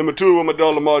 Number 2, what my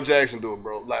dog Lamar Jackson doing,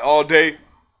 bro. Like all day.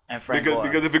 And Frank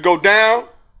because if it go down,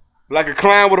 like a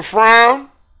clown with a frown,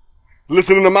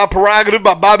 listening to My Prerogative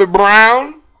by Bobby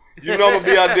Brown, you know I'm going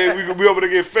to be out there. We going to be over to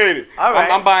get faded. All right.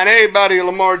 I'm buying everybody a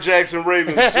Lamar Jackson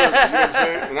Ravens jersey. You know what I'm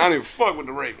saying? And I don't even fuck with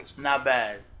the Ravens. Not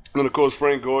bad. And of course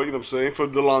Frank Gore, you know what I'm saying, for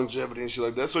the longevity and shit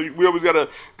like that. So we always gotta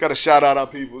shout out our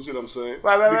peoples, you know what I'm saying?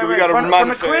 Right. Because we gotta remind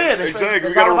the fans. Exactly.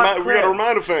 We gotta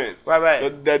remind the fans.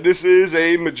 Right. That this is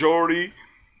a majority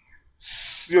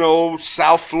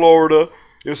South Florida. You know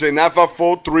what I'm saying?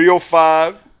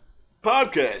 954-305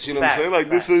 podcast. You know what I'm saying? Like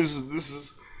this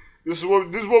is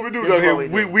what we do down here.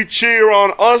 We cheer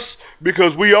on us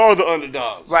because we are the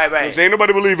underdogs. Right. You know, ain't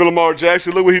nobody believe in Lamar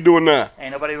Jackson. Look what he doing now.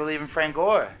 Ain't nobody believe in Frank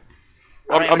Gore.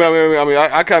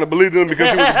 I kind of believed in him because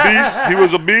he was a beast. He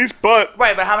was a beast, but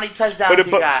right. But how many touchdowns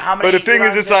he got? How many? But the thing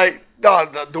is, it's like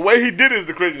the way he did it is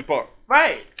the craziest part.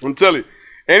 Right. I'm telling you,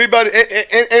 anybody,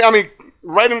 and I mean,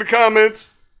 write in the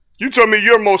comments. You tell me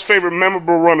your most favorite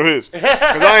memorable run of his, because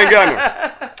I ain't got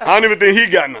none. I don't even think he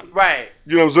got none. Right.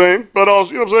 You know what I'm saying? But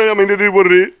also, you know what I'm saying? I mean, it is what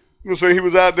it is. You know what I'm saying? He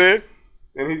was out there,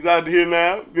 and he's out here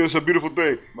now. You know, it's a beautiful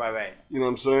thing. Right. You know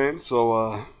what I'm saying?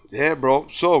 So, yeah, bro.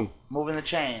 So moving the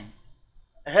chain.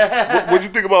 What'd you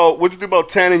think about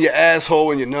tanning your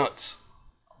asshole and your nuts?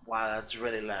 Wow, that's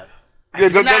really left. Yeah,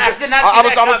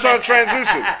 I was trying to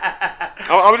transition.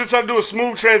 I was just trying to do a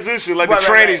smooth transition like the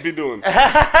trannies be doing.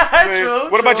 True.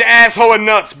 What about your asshole and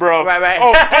nuts, bro? Right.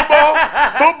 Oh,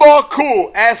 football,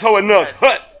 cool. Asshole and nuts.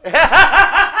 Hut.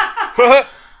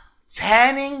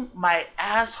 Tanning my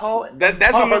asshole.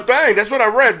 That's a new thing. That's what I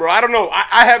read, bro. I don't know.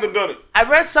 I haven't done it. I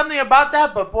read something about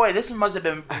that, but boy, this must have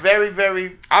been very,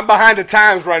 very. I'm behind the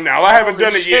times right now. I haven't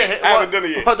done it yet.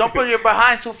 Well, don't put your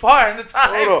behind too far in the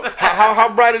times. Hold on. How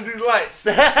bright is these lights?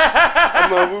 We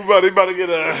about to get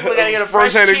a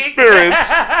first-hand experience.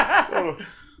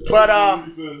 But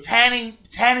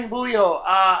tanning booty hole.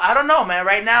 I don't know, man.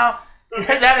 Right now,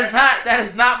 that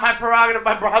is not my prerogative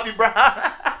by Bobby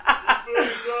Brown.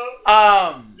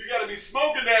 You gotta be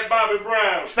smoking that Bobby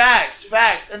Brown.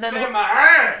 Facts. And then my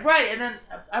hand. Right, and then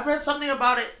I read something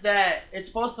about it that it's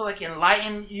supposed to like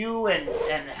enlighten you and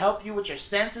help you with your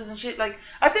senses and shit. Like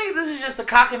I think this is just the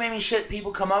cockamamie shit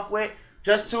people come up with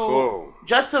just to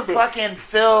fucking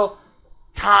fill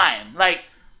time. Like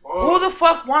who the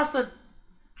fuck wants to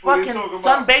fucking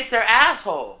sunbake their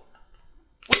asshole?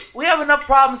 We have enough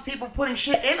problems people putting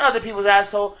shit in other people's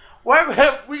asshole. We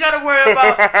gotta worry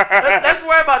about. Let's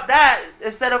worry about that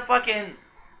instead of fucking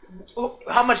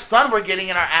how much sun we're getting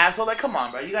in our asshole. Like, come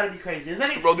on, bro, you gotta be crazy.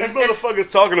 Bro, these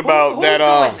motherfuckers talking about who's that.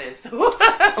 Doing this? Who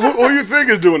you think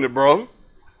is doing it, bro?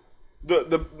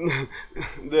 The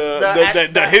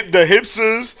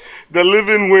hipsters that live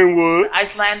in Wynwood,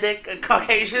 Icelandic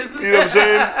Caucasians. You know what I'm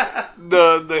saying?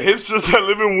 The hipsters that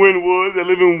live in Wynwood, that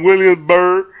live in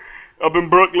Williamsburg, up in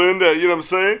Brooklyn. That you know what I'm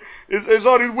saying? It's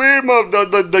all these weird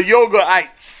the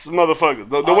yoga-ites motherfuckers.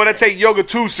 The one that take yoga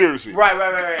too seriously. Right.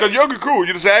 Because yoga cool. You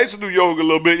know what I'm saying? I used to do yoga a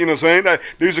little bit, you know what I'm saying?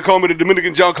 They used to call me the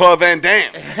Dominican Jean-Claude Van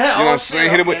Damme. You know what I'm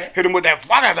saying? Okay. Hit him with that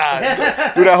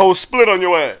wagada. Do that whole split on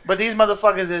your ass. But these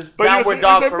motherfuckers is downward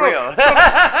dog for real.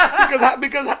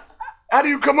 because how do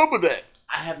you come up with that?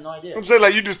 I have no idea. I'm saying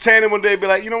like you just tan it one day and be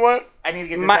like, you know what? I need to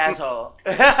get this asshole.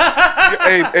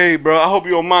 hey, bro, I hope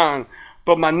you don't mind.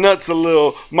 But my nuts a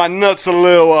little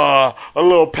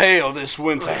pale this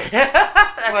winter.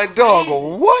 Like, dog,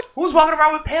 what? Who's walking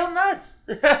around with pale nuts?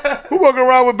 Who walking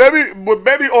around with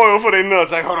baby oil for their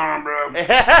nuts? Like, hold on, bro.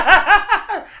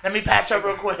 Let me patch up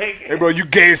real quick. Hey, bro, you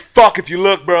gay as fuck if you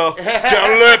look, bro.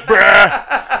 Don't look, bro.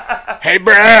 Hey,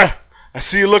 bro, I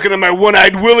see you looking at my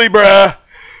one-eyed Willie, bro.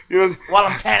 You know, while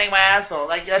I'm tanning my asshole,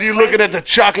 like that's see you crazy. Looking at the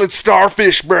chocolate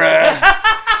starfish, bro.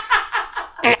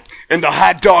 And the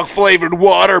hot dog flavored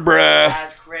water, bruh.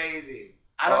 That's crazy.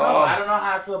 I don't know. I don't know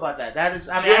how I feel about that. That is.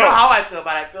 I mean, I know how I feel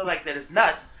about it. I feel like that it's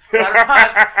nuts. But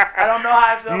I don't know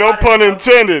how I feel. No about pun it.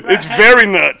 intended. It's very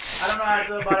nuts. I don't know how I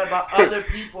feel about it about other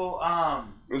people.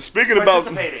 And speaking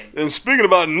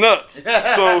about nuts,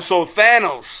 so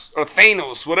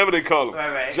Thanos, whatever they call him,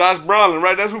 right. Josh Brolin,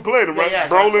 right? That's who played him, right? Yeah,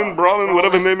 Brolin,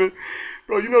 whatever his name is.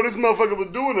 Bro, you know this motherfucker was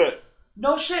doing that.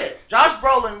 No shit. Josh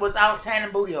Brolin was out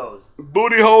tanning booty holes.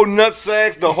 Booty hole, nut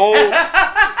sacks, the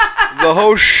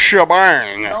whole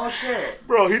shebang. No shit.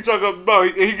 Bro, he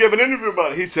gave an interview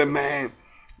about it. He said, man,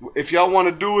 if y'all want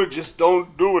to do it, just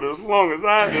don't do it as long as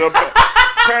I did.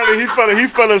 Apparently he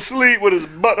fell asleep with his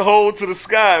butthole to the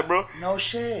sky, bro. No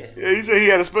shit. Yeah, he said he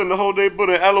had to spend the whole day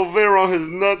putting aloe vera on his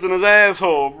nuts and his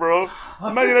asshole, bro.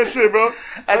 Imagine that shit, bro.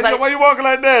 Why you walking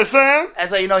like that, Sam?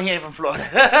 That's how you know he ain't from Florida.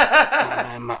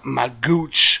 my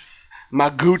gooch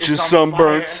is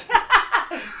sunburnt.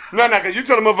 No, because you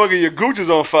tell a motherfucker your gooch is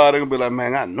on fire, they're going to be like,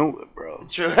 man, I knew it, bro.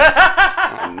 True.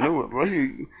 I knew it, bro.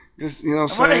 You just, you know what I'm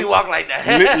saying? Why do you walk like that?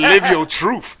 Live your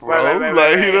truth, bro.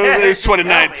 Right. You know, it's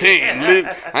 2019.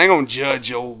 I ain't going to judge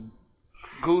your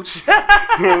gooch.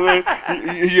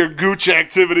 Your gooch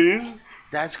activities.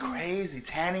 That's crazy.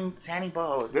 Tanning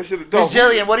bows. Miss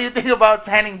Jillian, what do you think about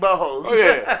tanning bows? Oh,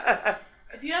 yeah.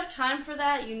 If you have time for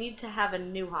that, you need to have a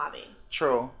new hobby.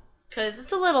 True. Because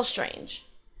it's a little strange.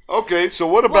 Okay, so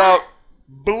what about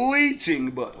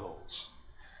bleaching buttholes.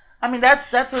 I mean,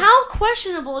 that's a... How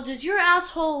questionable does your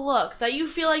asshole look that you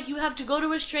feel like you have to go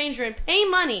to a stranger and pay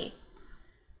money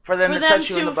for them to touch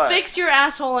you in the butt? Fix your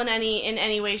asshole in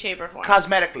any way, shape, or form?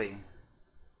 Cosmetically.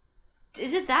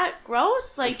 Is it that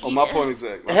gross? Like, my point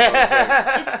exactly.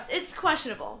 It's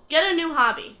questionable. Get a new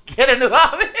hobby. Get a new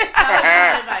hobby.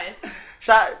 That would be my advice.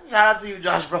 Shout out to you,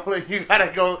 Josh Brolin. You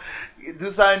gotta go do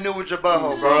something new with your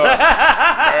butthole,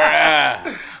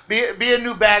 bro. be a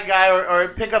new bad guy or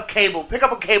pick up cable. Pick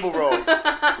up a cable roll.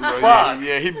 Fuck.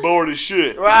 Yeah, he bored as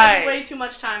shit. Right. Way too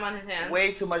much time on his hands.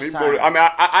 Way too much He time. bored. I mean,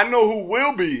 I know who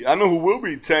will be. I know who will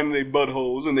be tanning their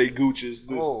buttholes and their gooches.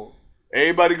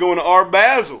 Everybody going to Art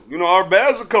Basel. You know, Art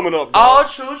Basel coming up. Oh,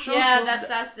 true. Yeah, that's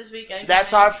this weekend.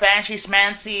 That's our fancy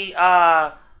smancy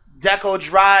Deco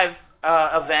Drive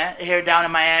event here down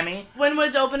in Miami.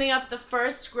 Wynwood's opening up the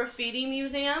first graffiti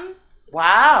museum.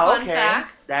 Wow, Fun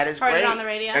fact. That is Heard great. it on the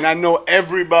radio. And I know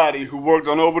everybody who worked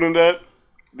on opening that,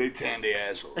 they tan their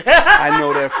asshole. I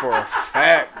know that for a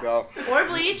fact, dog. Or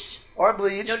bleached. Or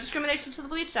bleach. No discrimination to the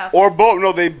bleached assholes. Or both.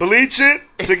 No, they bleach it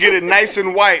to get it nice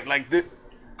and white, like this.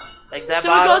 Like that. So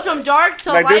bottle. it goes from dark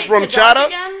to Like light this rum to dark chata?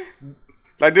 again?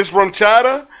 Like this rum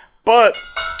chata, but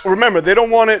remember they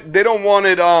don't want it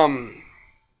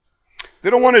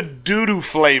doo-doo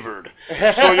flavored.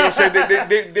 So you know what I'm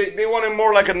saying? They want it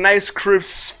more like a nice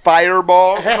crisp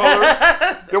fireball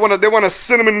color. They want a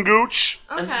cinnamon gooch.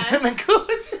 Okay. Cinnamon Gooch.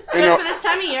 Good for this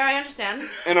time of year, I understand.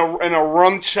 And a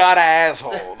rum chata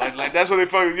asshole. Like that's what they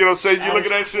fucking, you know what I'm saying? You look at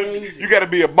that crazy. shit, you gotta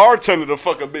be a bartender to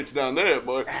fuck a bitch down there,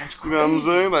 boy. That's You know what I'm crazy.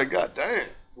 saying? Like, goddamn.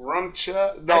 Rum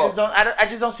chata. I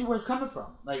just don't see where it's coming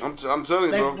from. Like I'm telling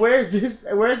you, like bro. where is this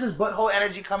butthole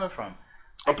energy coming from?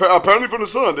 Apparently from the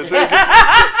sun. They say it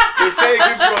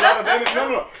gives you a lot of energy.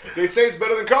 No. They say it's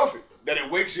better than coffee. That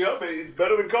it wakes you up. It's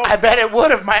better than coffee. I bet it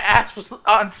would if my ass was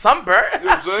on sunburn. You know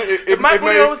what I'm saying? If my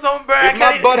booty was sunburn, if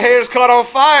my butt hairs caught on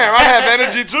fire, I'd have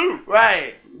energy too.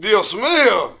 Right. Dios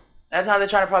mío. That's how they're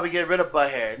trying to probably get rid of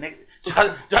butt hair.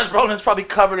 Josh Brolin's probably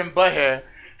covered in butt hair.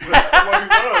 Well, he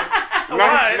was.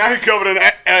 Now he covered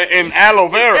in aloe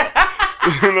vera.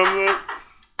 You know what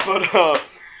I'm saying?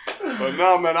 But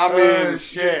no, man. I mean,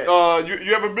 shit.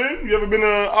 You ever been? You ever been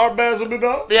to Art Basel, big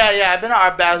dog? Yeah. I've been to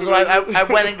Art Basel. I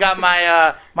went and got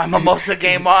my my mimosa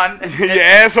game on. Your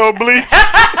asshole bleached.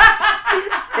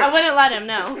 I wouldn't let him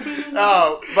know.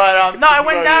 No, but no, I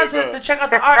went down to check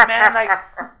out the art, man.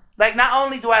 Like not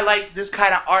only do I like this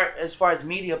kind of art as far as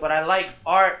media, but I like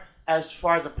art as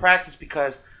far as a practice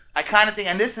because I kind of think,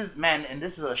 and this is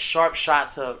a sharp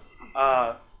shot to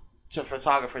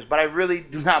photographers, but I really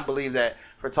do not believe that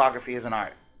photography is an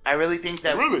art. I really think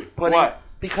that Why?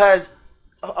 Because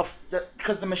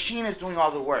the machine is doing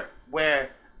all the work.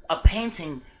 Where a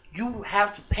painting, you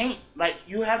have to paint, like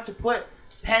you have to put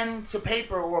pen to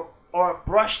paper or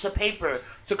brush to paper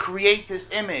to create this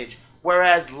image.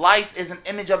 Whereas life is an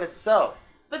image of itself.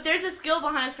 But there's a skill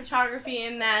behind photography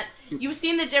in that you've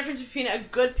seen the difference between a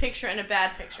good picture and a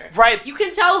bad picture. Right. You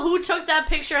can tell who took that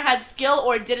picture had skill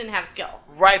or didn't have skill.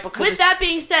 Right. Because with that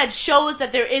being said, shows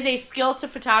that there is a skill to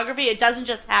photography. It doesn't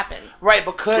just happen. Right.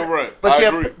 Correct.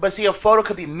 But see, a photo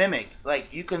could be mimicked. Like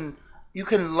you can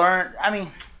learn. I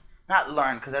mean, not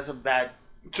learn because that's a bad.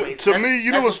 To me,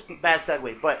 you know what's bad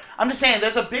segue. But I'm just saying,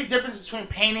 there's a big difference between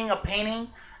painting a painting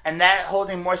and that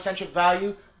holding more centric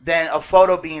value than a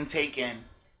photo being taken.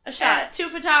 A shot to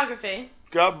photography.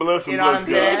 God bless him. You know what I'm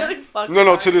saying?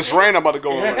 No, to this rain I'm about to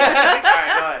go on. All right, go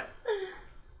ahead.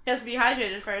 He has to be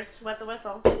hydrated first. Wet the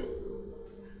whistle.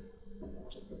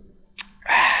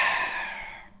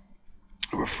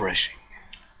 Refreshing.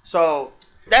 So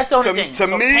that's the only thing. To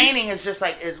me, painting is just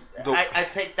like I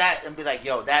take that and be like,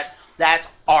 yo, that's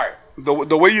art.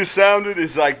 The way you sounded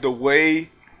is like the way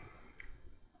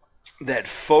that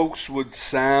folks would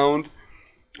sound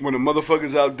when the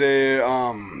motherfuckers out there,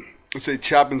 let's say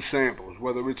chopping samples,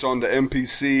 whether it's on the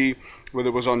MPC, whether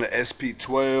it was on the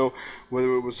SP12,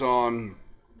 whether it was on,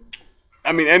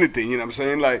 I mean, anything, you know what I'm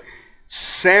saying? Like,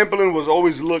 sampling was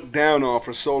always looked down on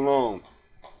for so long.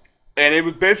 And it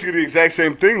was basically the exact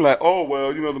same thing, like, oh,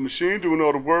 well, you know, the machine doing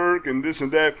all the work and this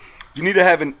and that. You need to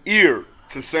have an ear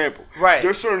to sample. Right.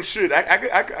 There's certain shit. I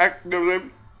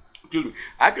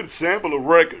could sample a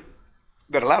record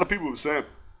that a lot of people would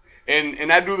sample.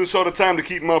 And I do this all the time to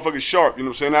keep motherfuckers sharp, you know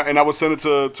what I'm saying? And I would send it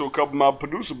to a couple of my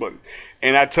producer buddies.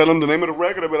 And I tell them the name of the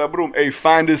record, I'd be like, boom, hey,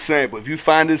 find this sample. If you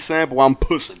find this sample, I'm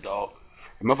pussy, dog.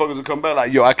 And motherfuckers will come back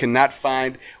like, yo, I cannot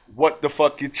find what the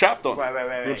fuck you chopped on. Right. You know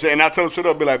what I'm saying? And I tell them straight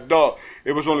up, be like, dog,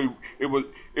 it was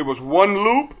one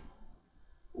loop,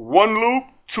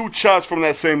 2 chops from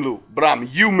that same loop.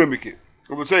 But you mimic it. You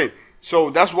know what I'm saying? So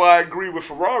that's why I agree with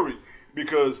Ferrari.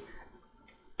 because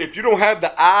if you don't have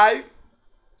the eye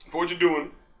for what you're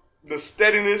doing, the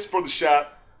steadiness for the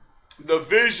shot, the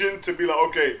vision to be like,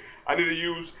 okay, I need to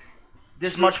use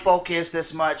this much focus,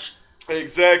 this much.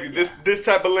 Exactly. This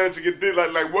type of lens to get this.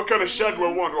 Like what kind of shot do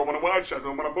I want? Do I want a wide shot?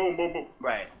 Do I want a boom, boom, boom?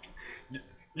 Right.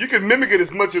 You can mimic it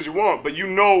as much as you want, but you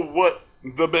know what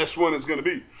the best one is going to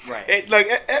be. Right.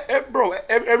 Bro,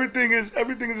 everything is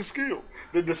a skill.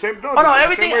 The same. No,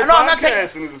 everything. No, I'm not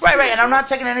taking. Right, and I'm not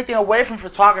taking anything away from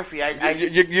photography.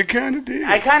 You kind of did.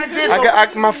 I kind of did.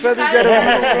 My feather got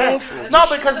a No,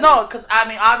 because I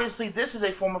mean, obviously, this is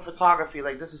a form of photography.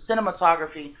 Like this is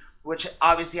cinematography, which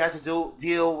obviously has to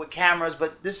deal with cameras,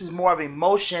 but this is more of a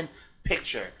motion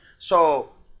picture.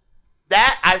 So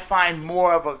that I find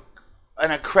more of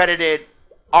an accredited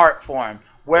art form,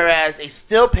 whereas a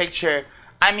still picture,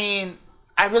 I mean,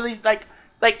 I really like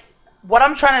what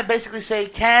I'm trying to basically say.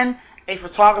 Can a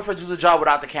photographer do the job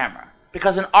without the camera?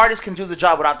 Because an artist can do the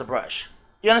job without the brush.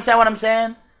 You understand what I'm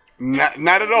saying? Not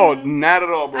at all. Not at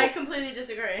all, bro. I completely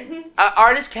disagree. An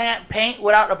artist can't paint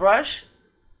without a brush.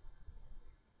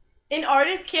 An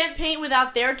artist can't paint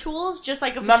without their tools, just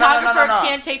like a photographer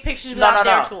can't take pictures without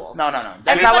their tools. No.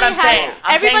 That's not what I'm saying.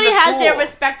 Everybody has their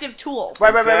respective tools.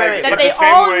 Right. That they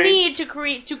all need to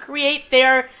create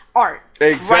their art.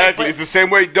 Exactly. It's the same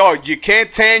way, dog. You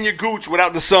can't tan your gooch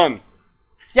without the sun.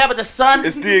 Yeah, but the sun.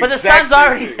 It's the but the sun's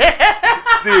already.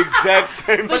 The exact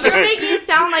same. But you're making it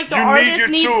sound like the artist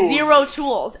needs zero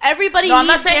tools. Everybody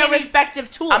needs their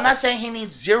respective tools. I'm not saying he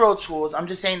needs zero tools. I'm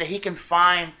just saying that he can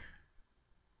find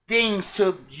things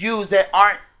to use that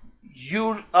aren't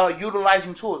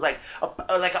utilizing tools. Like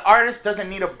an artist doesn't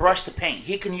need a brush to paint.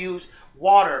 He can use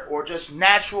water or just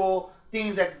natural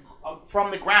things that from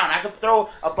the ground. I could throw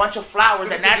a bunch of flowers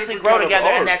that naturally grow together,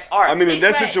 and that's art. I mean, in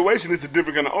that situation, it's a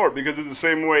different kind of art because it's the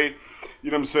same way.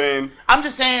 You know what I'm saying? I'm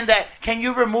just saying that can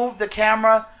you remove the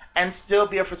camera and still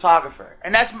be a photographer?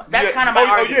 And that's kind of my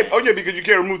argument. Oh yeah, because you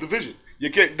can't remove the vision.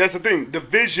 You can't. That's the thing. The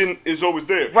vision is always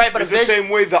there. Right, but it's the same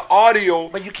way the audio.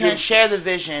 But you can't share the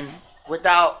vision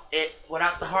without the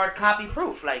hard copy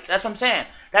proof. Like that's what I'm saying.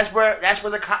 That's where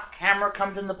the camera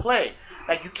comes into play.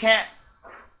 Like you can't.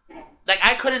 Like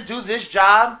I couldn't do this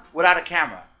job without a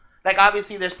camera. Like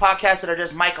obviously there's podcasts that are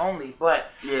just mic only,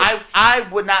 but I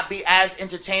would not be as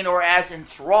entertained or as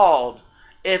enthralled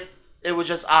if it was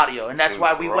just audio, and that's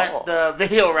why we went the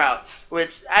video route.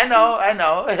 Which I know.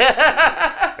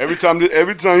 Every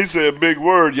time he say a big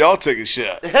word, y'all take a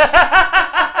shot.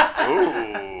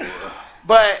 Ooh.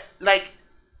 But like,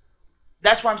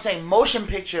 that's why I'm saying motion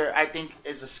picture, I think,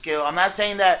 is a skill. I'm not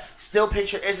saying that still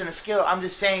picture isn't a skill. I'm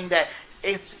just saying that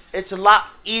it's a lot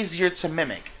easier to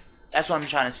mimic. That's what I'm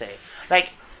trying to say.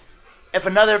 Like, if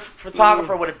another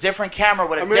photographer with a different camera,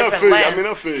 with a different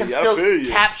lens, can still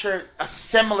capture a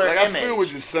similar image. I feel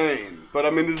what you're saying. But, I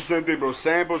mean, it's the same thing, bro.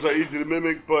 Samples are easy to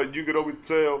mimic, but you could always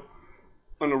tell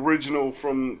an original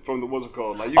from the, what's it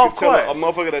called? Like, you can tell a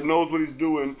motherfucker that knows what he's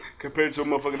doing compared to a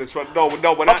motherfucker that's trying.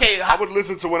 I would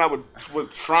listen to when I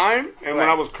was trying and when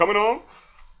I was coming on.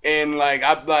 And, like,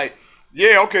 I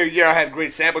had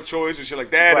great sample choice and shit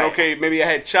like that. Right. Okay, maybe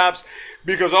I had chops.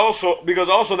 Because also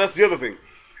that's the other thing.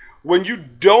 When you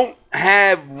don't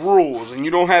have rules and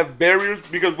you don't have barriers,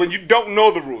 because when you don't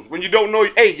know the rules, when you don't know,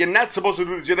 hey, you're not supposed to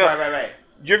do this, right.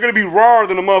 You're going to be rawer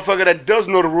than a motherfucker that does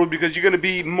know the rules because you're going to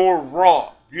be more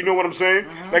raw. You know what I'm saying?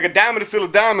 Mm-hmm. Like a diamond is still a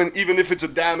diamond, even if it's a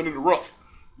diamond in the rough.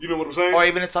 You know what I'm saying? Or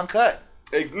even it's uncut.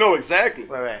 No, exactly.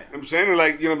 Right. You know what I'm saying?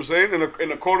 Like, you know what I'm saying?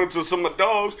 And according to some of the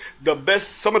dogs,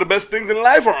 some of the best things in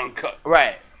life are uncut.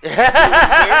 Right. You know what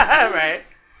I'm saying? Right.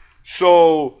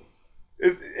 So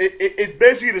it's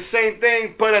basically the same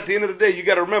thing, but at the end of the day, you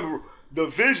got to remember the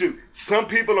vision. Some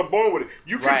people are born with it.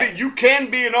 You can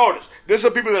be an artist. There's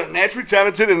some people that are naturally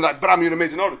talented and like, but I'm an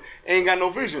amazing artist. Ain't got no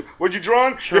vision. What you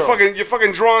drawing? True. You're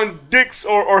fucking drawing dicks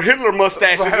or Hitler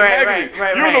mustaches. Right.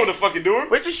 You don't know what the fuck you're doing.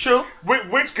 Which is true.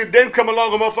 Which could then come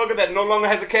along a motherfucker that no longer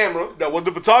has a camera, that was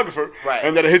the photographer,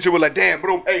 and that'll hit you with like, damn,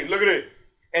 bro, hey, look at it.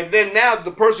 And then now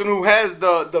the person who has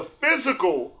the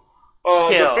physical.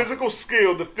 The physical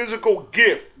skill, the physical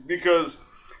gift, because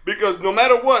no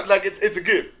matter what, like it's a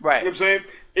gift. Right. You know what I'm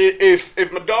saying?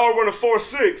 If my dog run a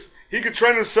 4.6, he could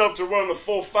train himself to run a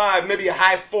 4.5, maybe a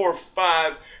high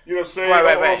 4.5. You know what I'm saying?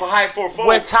 Right. Or a high 4.4.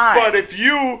 With time. But if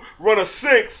you run a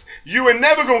 6, you ain't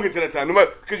never gonna get to that time, no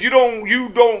matter, because you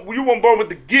weren't born with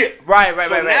the gift. Right.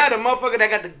 So now the motherfucker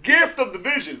that got the gift of the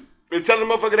vision is telling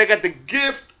the motherfucker that got the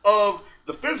gift of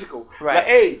the physical. Right. Like,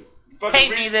 hey.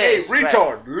 Paint me this. Hey,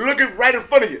 retard. Look it right in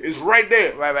front of you. It's right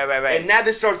there. Right. And now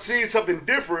they start seeing something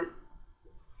different.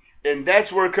 And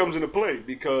that's where it comes into play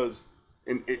because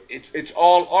it's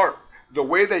all art. The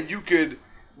way that you could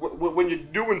when you're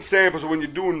doing samples or when you're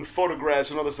doing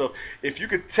photographs and other stuff, if you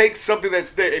could take something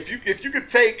that's there, if you could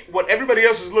take what everybody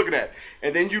else is looking at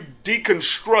and then you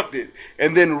deconstruct it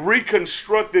and then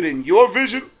reconstruct it in your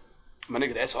vision, my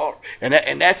nigga, that's art.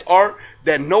 And that's art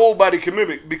that nobody can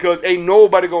mimic because ain't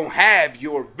nobody gonna have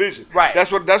your vision. Right.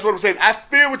 That's what I'm saying. I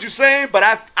feel what you're saying, but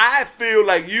I feel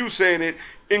like you saying it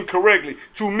incorrectly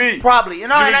to me. Probably.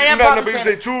 And I am probably saying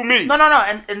it to me. No.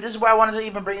 And this is where I wanted to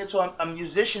even bring it to a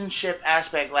musicianship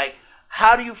aspect. Like,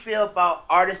 how do you feel about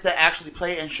artists that actually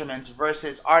play instruments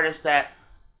versus artists that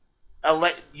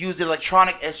use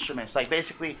electronic instruments, like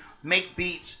basically make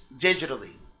beats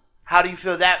digitally? How do you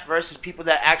feel that versus people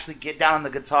that actually get down on the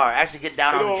guitar, actually get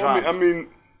down on the drums? I mean,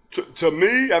 to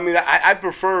me, I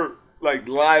prefer like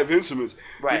live instruments,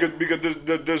 right? Because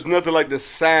there's nothing like the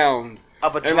sound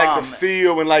of a drum and like the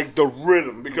feel and like the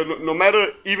rhythm. Because no matter,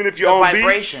 even if you're on beat,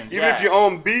 if you're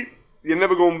on beat, you're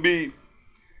never gonna be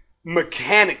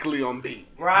mechanically on beat.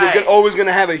 Right. You're always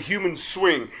gonna have a human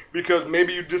swing because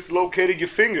maybe you dislocated your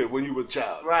finger when you were a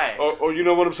child. Right. Or you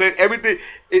know what I'm saying? Everything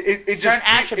it just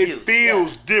attributes. It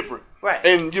feels different. Right.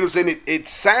 And you know what I'm saying? It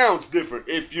sounds different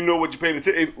if you know what you're paying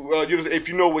attention. If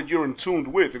you know what you're in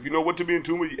tune with. If you know what to be in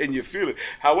tune with and you feel it.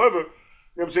 However, you know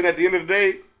what I'm saying, at the end of the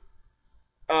day,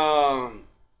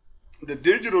 the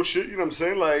digital shit, you know what I'm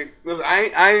saying? Like,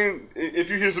 I ain't, if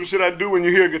you hear some shit I do when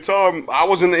you hear a guitar, I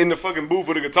wasn't in the fucking booth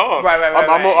with a guitar. Right.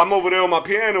 I'm over there on my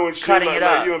piano and shit. Cutting it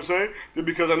up. You know what I'm saying? Just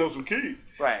because I know some keys.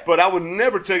 Right. But I would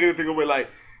never take anything away. Like,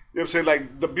 you know what I'm saying?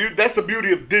 Like, that's the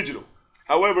beauty of digital.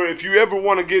 However, if you ever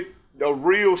want to get a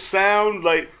real sound,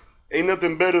 like, ain't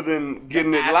nothing better than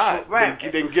getting it live. Right.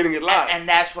 Than getting it live. And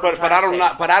that's what I'm trying to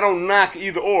say. But I don't knock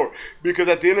either or. Because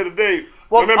at the end of the day,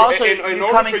 well, remember, also,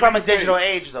 you're coming from a digital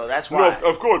age, though. That's why. No,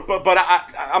 of course. But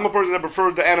I'm a person that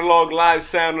prefers the analog live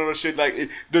sound and all that shit. Like,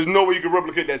 there's no way you can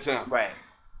replicate that sound. Right.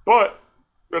 But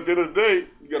at the end of the day,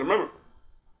 you got to remember,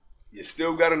 you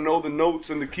still got to know the notes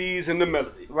and the keys and the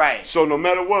melody. Right. So no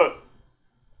matter what.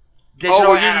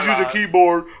 Digital you just use a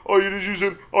keyboard.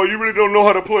 You really don't know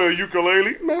how to play a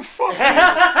ukulele? Man, fuck you.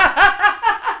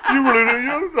 You really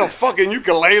don't know fucking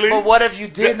ukulele. But what if you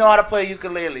did know how to play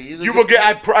ukulele? You will get,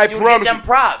 I promise you. Them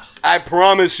props. I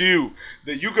promise you,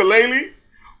 the ukulele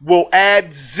will add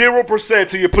 0%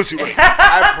 to your pussy rate.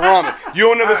 I promise.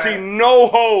 You'll never see no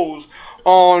hoes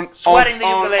on sweating the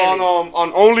ukulele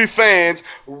on OnlyFans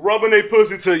rubbing their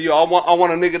pussy to you. I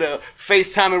want a nigga to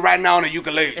FaceTime me right now on a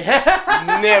ukulele.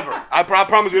 Never. I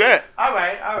promise you that. All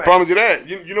right. I promise you that.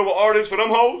 You know what art is for them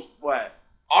hoes? What?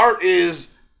 Art is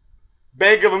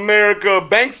Bank of America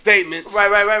bank statements. Right.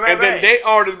 And then their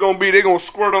art is gonna be, they gonna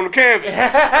squirt on the canvas.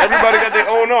 Everybody got their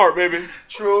own art, baby.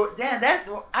 True. Damn, that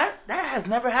has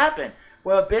never happened.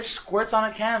 Where a bitch squirts on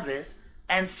a canvas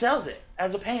and sells it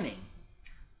as a painting.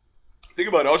 Think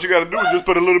about it. All you gotta do is just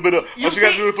put a little bit of. All you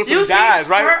gotta do is put some dyes,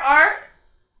 right? Squirt art.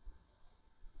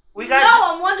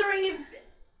 I'm wondering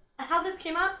how this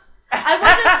came up. I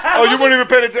wasn't. You weren't even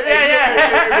paying attention.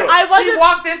 Yeah. I wasn't. She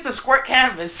walked into squirt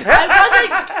canvas. I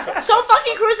wasn't. So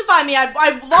fucking crucify me. I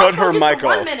lost focus for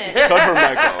 1 minute. Cut her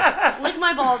mic off. Lick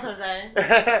my balls, Jose.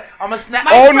 I'm gonna snap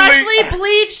my freshly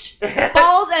bleached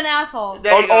balls and asshole.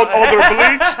 They're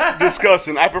bleached.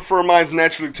 Disgusting. I prefer mine's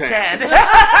naturally tanned.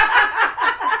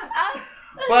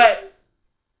 But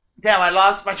damn, I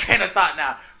lost my train of thought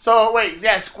now. So wait,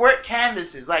 squirt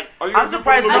canvases. Like, I'm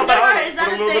surprised nobody. Is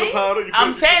that a thing?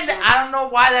 I'm saying that I don't know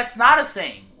why that's not a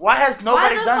thing. Why has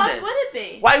nobody done this? Why would it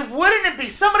be? Why wouldn't it be?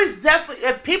 Somebody's definitely.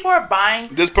 If people are buying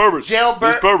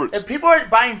jailbird, if people are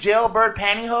buying jailbird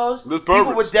pantyhose,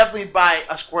 people would definitely buy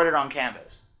a squirted on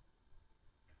canvas.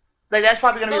 Like, that's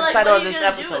probably gonna be the title of this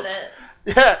episode.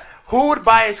 Who would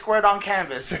buy a squirted on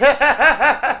canvas?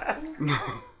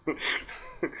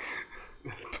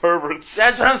 Perverts.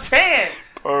 That's what I'm saying.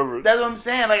 Perverts. That's what I'm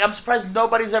saying. Like, I'm surprised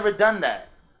nobody's ever done that.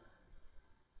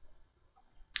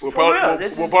 Because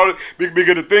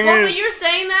the thing is, but you're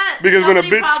saying that because when a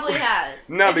bitch probably has.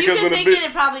 No, if because you can think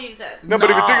it probably exists. No,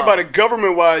 but if you think about it,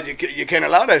 government wise, you can't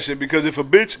allow that shit, because if a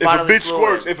bitch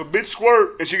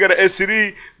squirt and she got an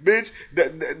STD, bitch,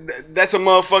 that's a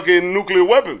motherfucking nuclear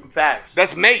weapon. Facts.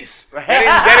 That's mace.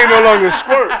 That ain't no longer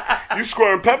squirt. You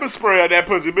squirting pepper spray at that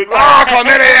pussy, bitch. Oh,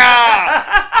 chlamydia!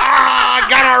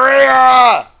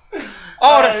 Gonorrhea!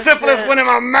 Oh, the syphilis went in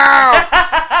my mouth.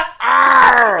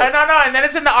 No, and then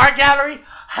it's in the art gallery.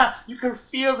 You can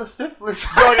feel the syphilis.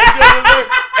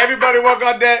 Everybody walk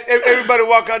out that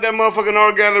motherfucking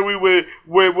art gallery with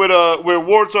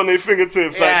warts on their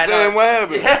fingertips. Like, damn, what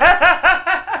happened?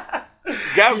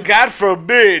 God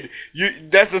forbid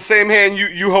that's the same hand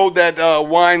you hold that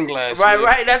wine glass.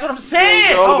 Right. That's what I'm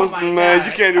saying. Man,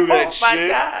 you can't do that shit. Oh my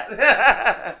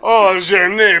God. Oh, je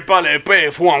n'ai pas les paix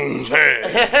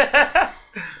français.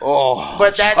 Oh,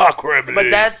 but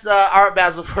that's Art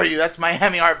Basel for you. That's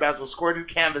Miami Art Basel. Squirted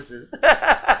canvases.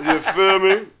 You feel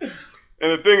me?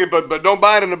 And the thing is, but don't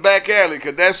buy it in the back alley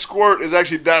because that squirt is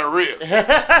actually diarrhea.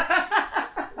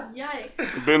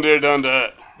 Yikes. Been there, done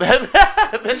that.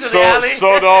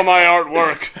 Sold all my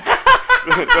artwork.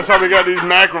 That's how we got these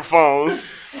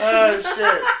microphones. Oh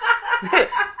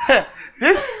shit!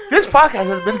 This podcast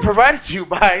has been provided to you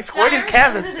by Squirted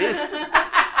Canvases.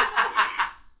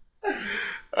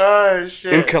 Oh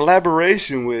shit! In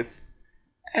collaboration with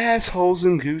Assholes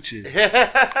and Gooches.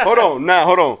 Hold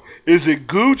on. Is it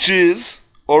Gooches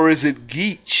or is it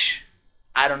Geach?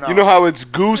 I don't know. You know how it's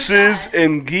gooses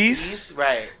and geese?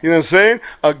 Right. You know what I'm saying?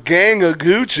 A gang of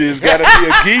Gooches gotta be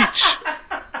a Geach.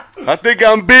 I think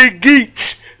I'm Big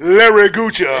Geach. Larry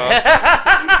Goocha.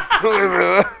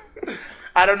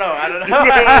 I don't know. I don't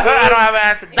have an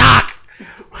answer. Doc,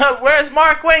 where's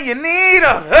Mark when you need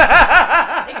him?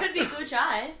 It could be Gooch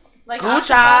Eye. Like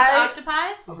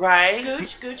octopi. Right.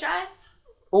 Gooch Eye.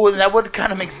 Oh, that would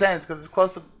kind of make sense because it's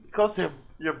close to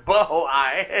your butthole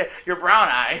eye, your brown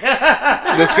eye.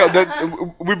 Let's go.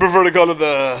 We prefer to call it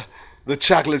the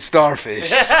chocolate starfish.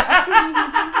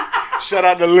 Shout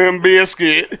out to Limb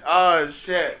Biscuit. Oh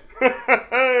shit!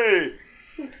 Hey.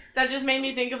 That just made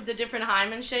me think of the different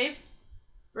hymen shapes.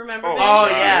 Remember? Oh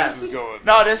yeah. This is going.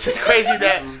 No, this is crazy.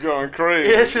 This is going crazy.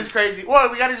 This is crazy.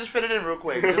 Well, we gotta just fit it in real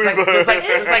quick. It's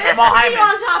like small hymens.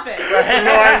 On topic. Right?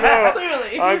 No, I know.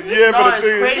 Clearly. But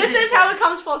it's crazy. This is how it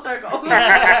comes full circle.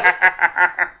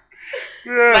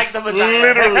 Yes, like the vagina.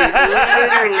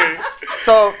 Literally.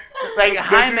 So, like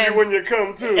hymen. That's when you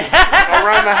come too.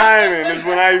 Around the hymen is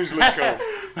when I usually come.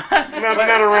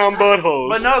 Not around buttholes.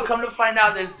 But no, come to find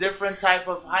out, there's different type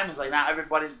of hymens. Like not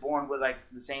everybody's born with like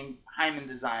the same hymen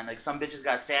design. Like some bitches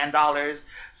got sand dollars.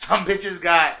 Some bitches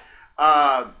got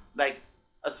like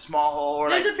a small hole. Or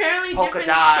there's like apparently polka different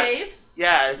dot shapes.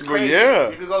 Yeah, it's crazy. Well, yeah.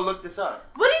 You could go look this up.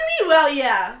 What do you mean? Well,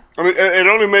 yeah. I mean, it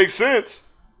only makes sense.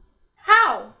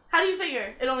 How? How do you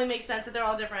figure it only makes sense that they're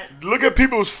all different? Look at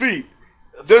people's feet.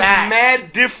 There's Facts.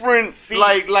 mad different feet.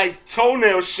 like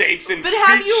toenail shapes and but feet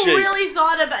have you shapes. really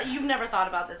thought about? You've never thought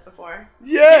about this before.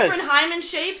 Yes. Different hymen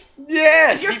shapes.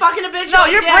 Yes. If you're fucking a bitch, No,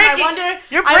 like, you're damn, breaking. I wonder.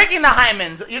 You're breaking the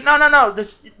hymens. No.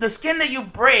 The skin that you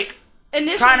break.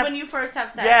 Initially, when you first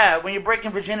have sex. Yeah, when you're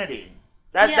breaking virginity.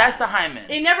 That's the hymen.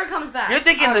 It never comes back. You're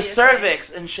thinking obviously. the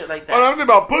cervix and shit like that. Oh, I'm thinking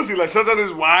about pussy. Like sometimes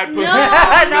it's wide pussy.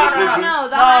 No.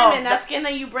 The hymen, that skin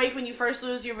that you break when you first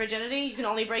lose your virginity, you can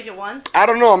only break it once. I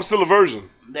don't know. I'm still a virgin.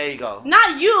 There you go.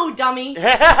 Not you, dummy.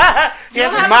 My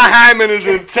hymen is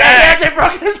intact. He hasn't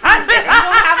broken his hymen. You don't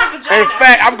have a vagina. In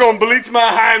fact, I'm gonna bleach my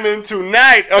hymen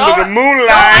tonight under the Don't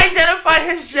moonlight. identify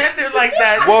his gender like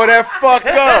that. Whoa, that fucked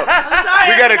up. I'm sorry.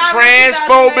 We got a it's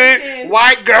not transphobic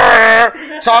white girl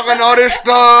talking all this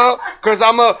stuff because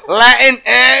I'm a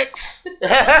Latinx.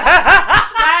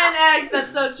 Latinx,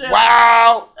 that's so true.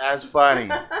 Wow. That's funny.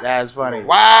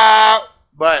 Wow.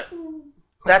 But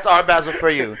that's Art Basel for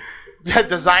you.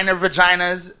 Designer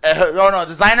vaginas.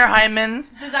 Designer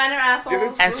hymens. Designer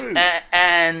assholes.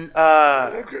 And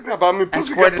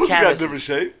pussy squirted got canvases. different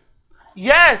shape.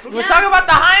 Yes, we're talking about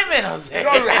the hymen, Jose.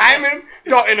 Hymen?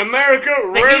 In America,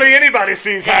 rarely anybody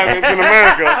sees hymens in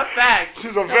America. Facts.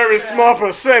 There's a very small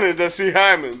percentage that see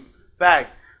hymens.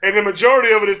 Facts. And the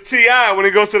majority of it is T.I. when he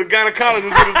goes to the gynecologist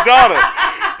with his daughter.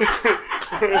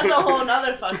 That's a whole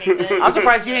nother fucking thing. I'm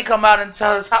surprised you didn't come out and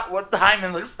tell us what the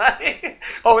hymen looks like.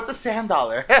 Oh, it's a sand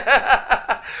dollar.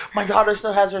 My daughter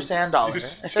still has her sand dollar.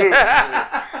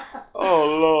 Oh,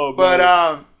 Lord. But,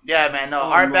 yeah, man, no.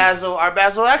 Art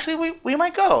Basel, actually, we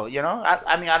might go, you know?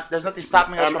 I mean, there's nothing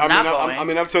stopping us from not going.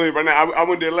 I'm telling you right now, I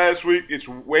went there last week.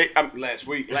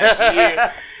 Last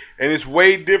year. And it's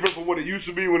way different from what it used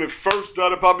to be when it first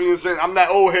started popping. Insane. I'm that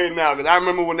old head now, because I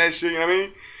remember when that shit, you know what I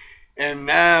mean? And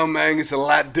now, man, it's a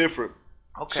lot different.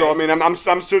 Okay. So, I mean, I'm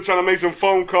still trying to make some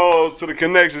phone calls to the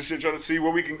connections, shit, trying to see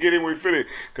where we can get in, where we fit in.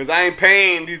 Because I ain't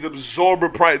paying these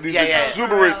exorbitant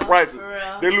prices.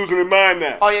 They're losing their mind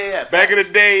now. Oh, yeah. Back in the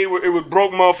day, it was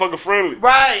broke motherfucker friendly.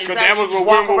 Right, because that was what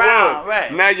Wimble was.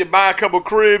 Right. Now you buy a couple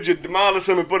cribs, you demolish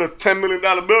them and put a $10 million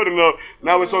building up.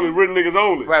 Now it's only rich niggas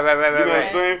only. Right. You know what I'm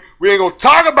saying? We ain't going to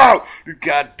talk about the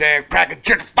goddamn crack and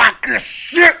gentrification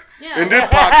shit in this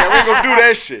podcast. We ain't going to do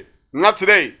that shit. Not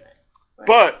today.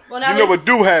 But you know what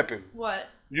do happen? What?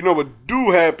 You know what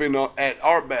do happen at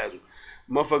Art Basel?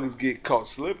 Motherfuckers get caught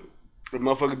slipping. The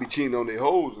motherfucker be cheating on their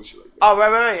hoes and shit like that. Oh,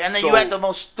 right. And then you at the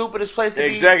most stupidest place to be.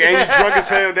 Exactly. And you drunk as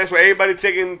hell. That's where everybody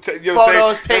taking you know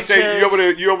photos, pictures. Say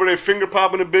you over there finger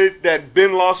popping a bitch that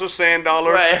Ben lost her sand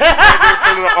dollar. Right.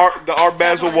 Right in front of the Art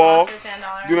Basel wall. You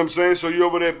know what I'm saying? So you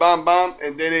over there, bomb,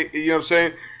 and then you know what I'm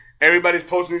saying? Everybody's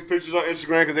posting these pictures on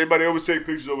Instagram because everybody always take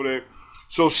pictures over there.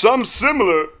 So something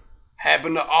similar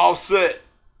happened to Offset.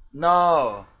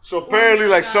 No. So apparently,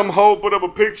 like some hoe put up a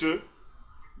picture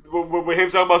with him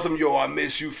talking about some, yo, I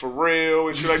miss you for real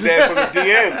and shit like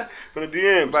that from the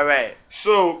DMs. Right.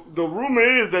 So the rumor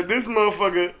is that this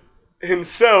motherfucker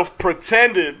himself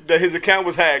pretended that his account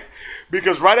was hacked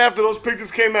because right after those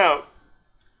pictures came out,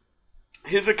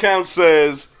 his account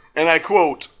says, and I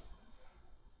quote,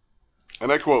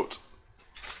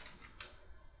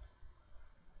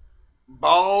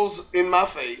 balls in my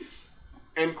face,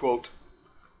 end quote,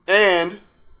 and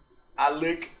I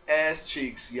lick ass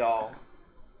cheeks, y'all.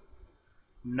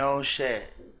 No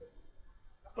shit.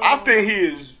 I think he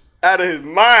is out of his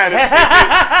mind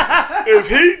if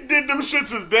he did them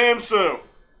shits his damn self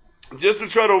just to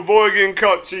try to avoid getting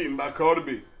caught cheating by Cardi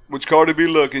B. Which Cardi B,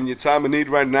 look, in your time of need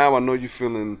right now, I know you're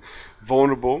feeling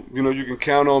vulnerable. You know, you can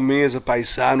count on me as a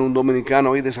paisano, un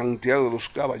dominicano ahí de Santiago de los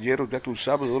Caballeros, ya tú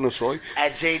sabes dónde soy.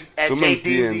 At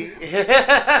JDZ.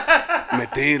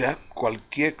 Mentira,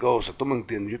 cualquier cosa, tú me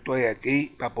entiendes. Yo estoy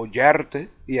aquí para apoyarte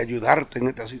y ayudarte en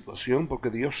esta situación porque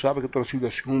Dios sabe que esta es una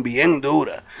situación bien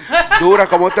dura. Dura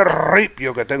como este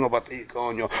ripio que tengo para ti,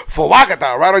 coño.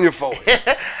 Fobácata, right on your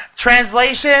forehead.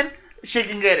 Translation, she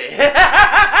can get it.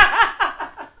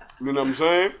 You know what I'm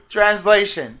saying?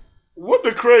 Translation. What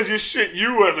the craziest shit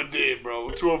you ever did, bro,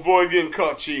 to avoid getting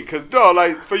caught cheating? Cause dog,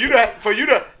 like for you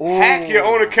to hack your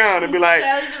own account and be like, should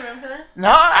I leave the room for this?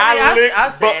 No, I lick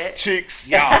butt cheeks,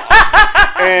 y'all,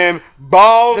 and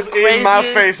balls in my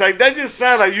face. Like that just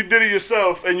sounds like you did it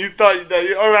yourself, and you thought that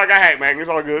I got hacked, man. It's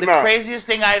all good. The craziest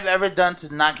thing I've ever done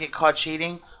to not get caught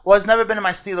cheating, well, it's never been in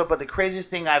my stealer, but the craziest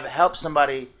thing I've helped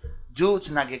somebody do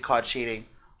to not get caught cheating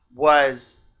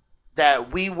was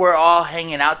that we were all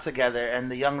hanging out together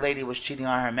and the young lady was cheating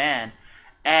on her man,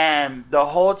 and the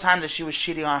whole time that she was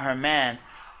cheating on her man,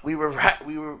 we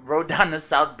rode down to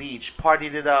South Beach,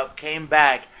 partied it up, came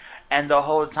back, and the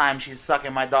whole time she's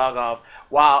sucking my dog off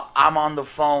while I'm on the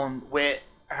phone with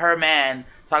her man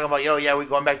talking about, yo, yeah, we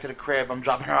going back to the crib, I'm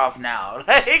dropping her off now.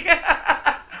 Like,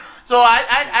 so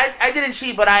I didn't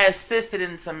cheat, but I assisted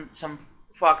in some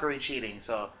fuckery cheating.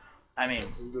 So I mean,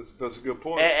 that's a good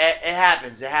point. It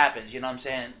happens. You know what I'm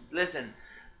saying? Listen,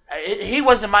 he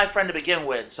wasn't my friend to begin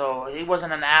with, so he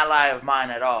wasn't an ally of mine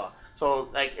at all. So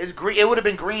like, it's green. It would have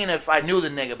been green if I knew the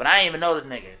nigga, but I ain't even know the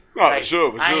nigga. Oh, like, for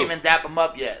sure. I ain't even dap him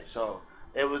up yet, so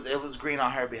it was green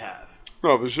on her behalf.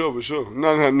 No, for sure.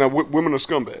 No, women are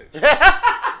scumbags.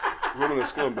 Women are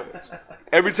scumbags.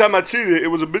 Every time I cheated, it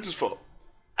was a bitch's fault.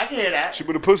 I can hear that. She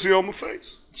put a pussy on my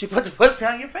face. She put the pussy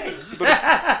on your face.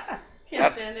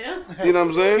 Can't stand you. You know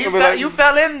what I'm saying? You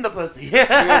fell in the pussy. You know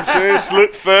what I'm saying?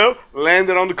 Slipped, fell,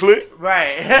 landed on the clit.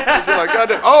 Right. She's like, God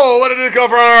damn. Oh, where did it come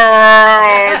from?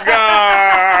 Oh,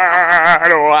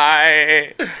 God.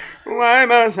 Why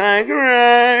must I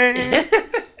cry?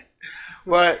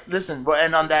 Well, listen,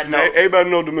 and on that note, everybody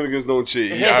know Dominicans don't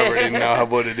cheat. You already know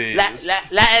what it is.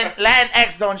 Latin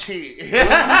X don't cheat.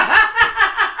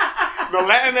 No,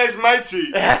 Latin X might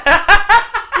cheat.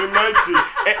 They might cheat.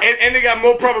 And they got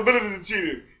more probability to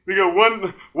cheating.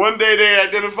 Because one day they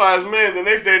identify as men, the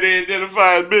next day they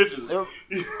identify as bitches.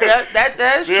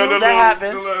 That's true. That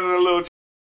happens.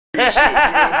 We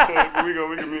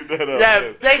can mute that up.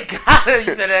 Yeah, thank God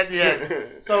you said that at the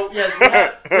end. So yes,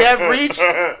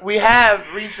 we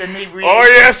have reached Inebriated. Oh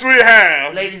yes, we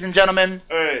have, ladies and gentlemen.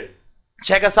 Hey,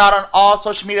 check us out on all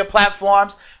social media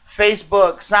platforms: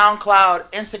 Facebook,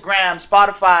 SoundCloud, Instagram,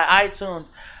 Spotify, iTunes,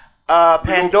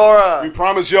 Pandora. We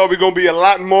promise y'all we're gonna be a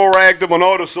lot more active on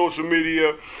all the social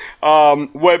media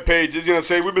web pages. You know what I'm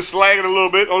saying? We've been slagging a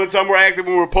little bit. Only time we're active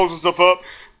when we're posting stuff up.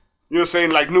 You know what I'm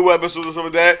saying? Like new episodes or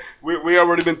something like that. We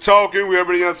already been talking. We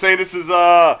already, you know what I'm saying? This is, we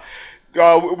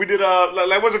did,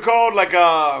 like, what's it called? Like,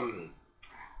 a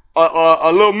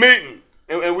little meeting.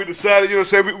 And we decided, you know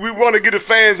what I'm saying? We want to get the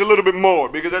fans a little bit more.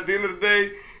 Because at the end of the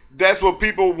day, that's what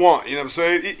people want. You know what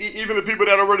I'm saying? Even the people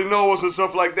that already know us and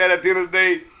stuff like that, at the end of the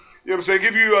day, you know what I'm saying?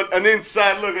 Give you an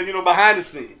inside look at, you know, behind the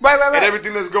scenes. Right. And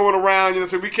everything that's going around, you know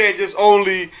what I'm saying? We can't just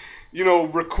only, you know,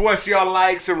 request y'all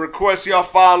likes and request y'all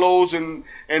follows and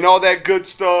all that good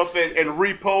stuff and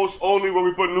repost only when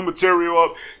we put new material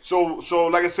up. So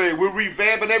like I said, we're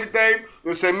revamping everything. You know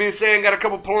what I'm saying? Me and Sam got a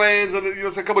couple plans and, you know what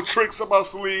I'm saying, a couple tricks up our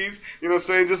sleeves. You know what I'm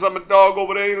saying? Just like my dog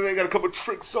over there, you know, got a couple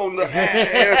tricks on the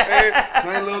hand.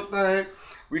 Same little thing.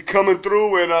 We coming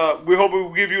through, and we hope it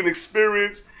will give you an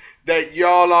experience that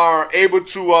y'all are able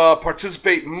to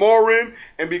participate more in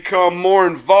and become more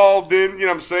involved in. You know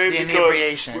what I'm saying? The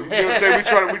inebriation. You know what I'm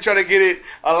saying? We try to get it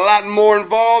a lot more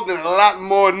involved and a lot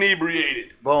more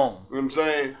inebriated. Boom. You know what I'm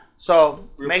saying? So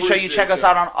make sure you check us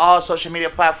out on all social media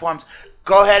platforms.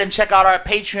 Go ahead and check out our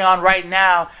Patreon right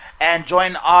now and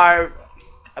join our,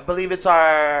 I believe it's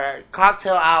our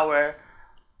cocktail hour,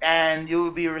 and you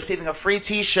will be receiving a free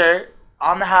t-shirt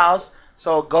on the house.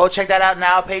 So go check that out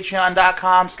now,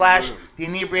 patreon.com/The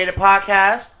Inebriated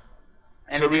Podcast.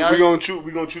 So we're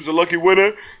gonna choose a lucky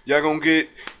winner. Y'all gonna get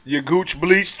your Gooch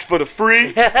bleached for the free.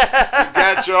 We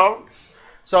got y'all.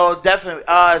 So definitely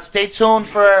stay tuned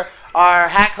for our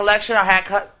hat collection. Our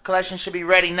hat collection should be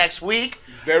ready next week.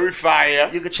 Very fire.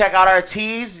 You can check out our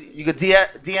tees. You can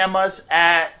DM us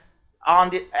at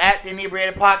The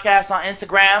Inebriated Podcast on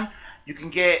Instagram. You can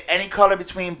get any color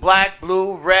between black,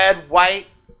 blue, red, white,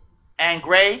 and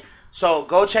gray. So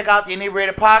go check out The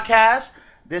Inebriated Podcast.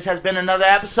 This has been another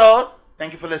episode.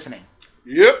 Thank you for listening.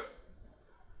 Yep.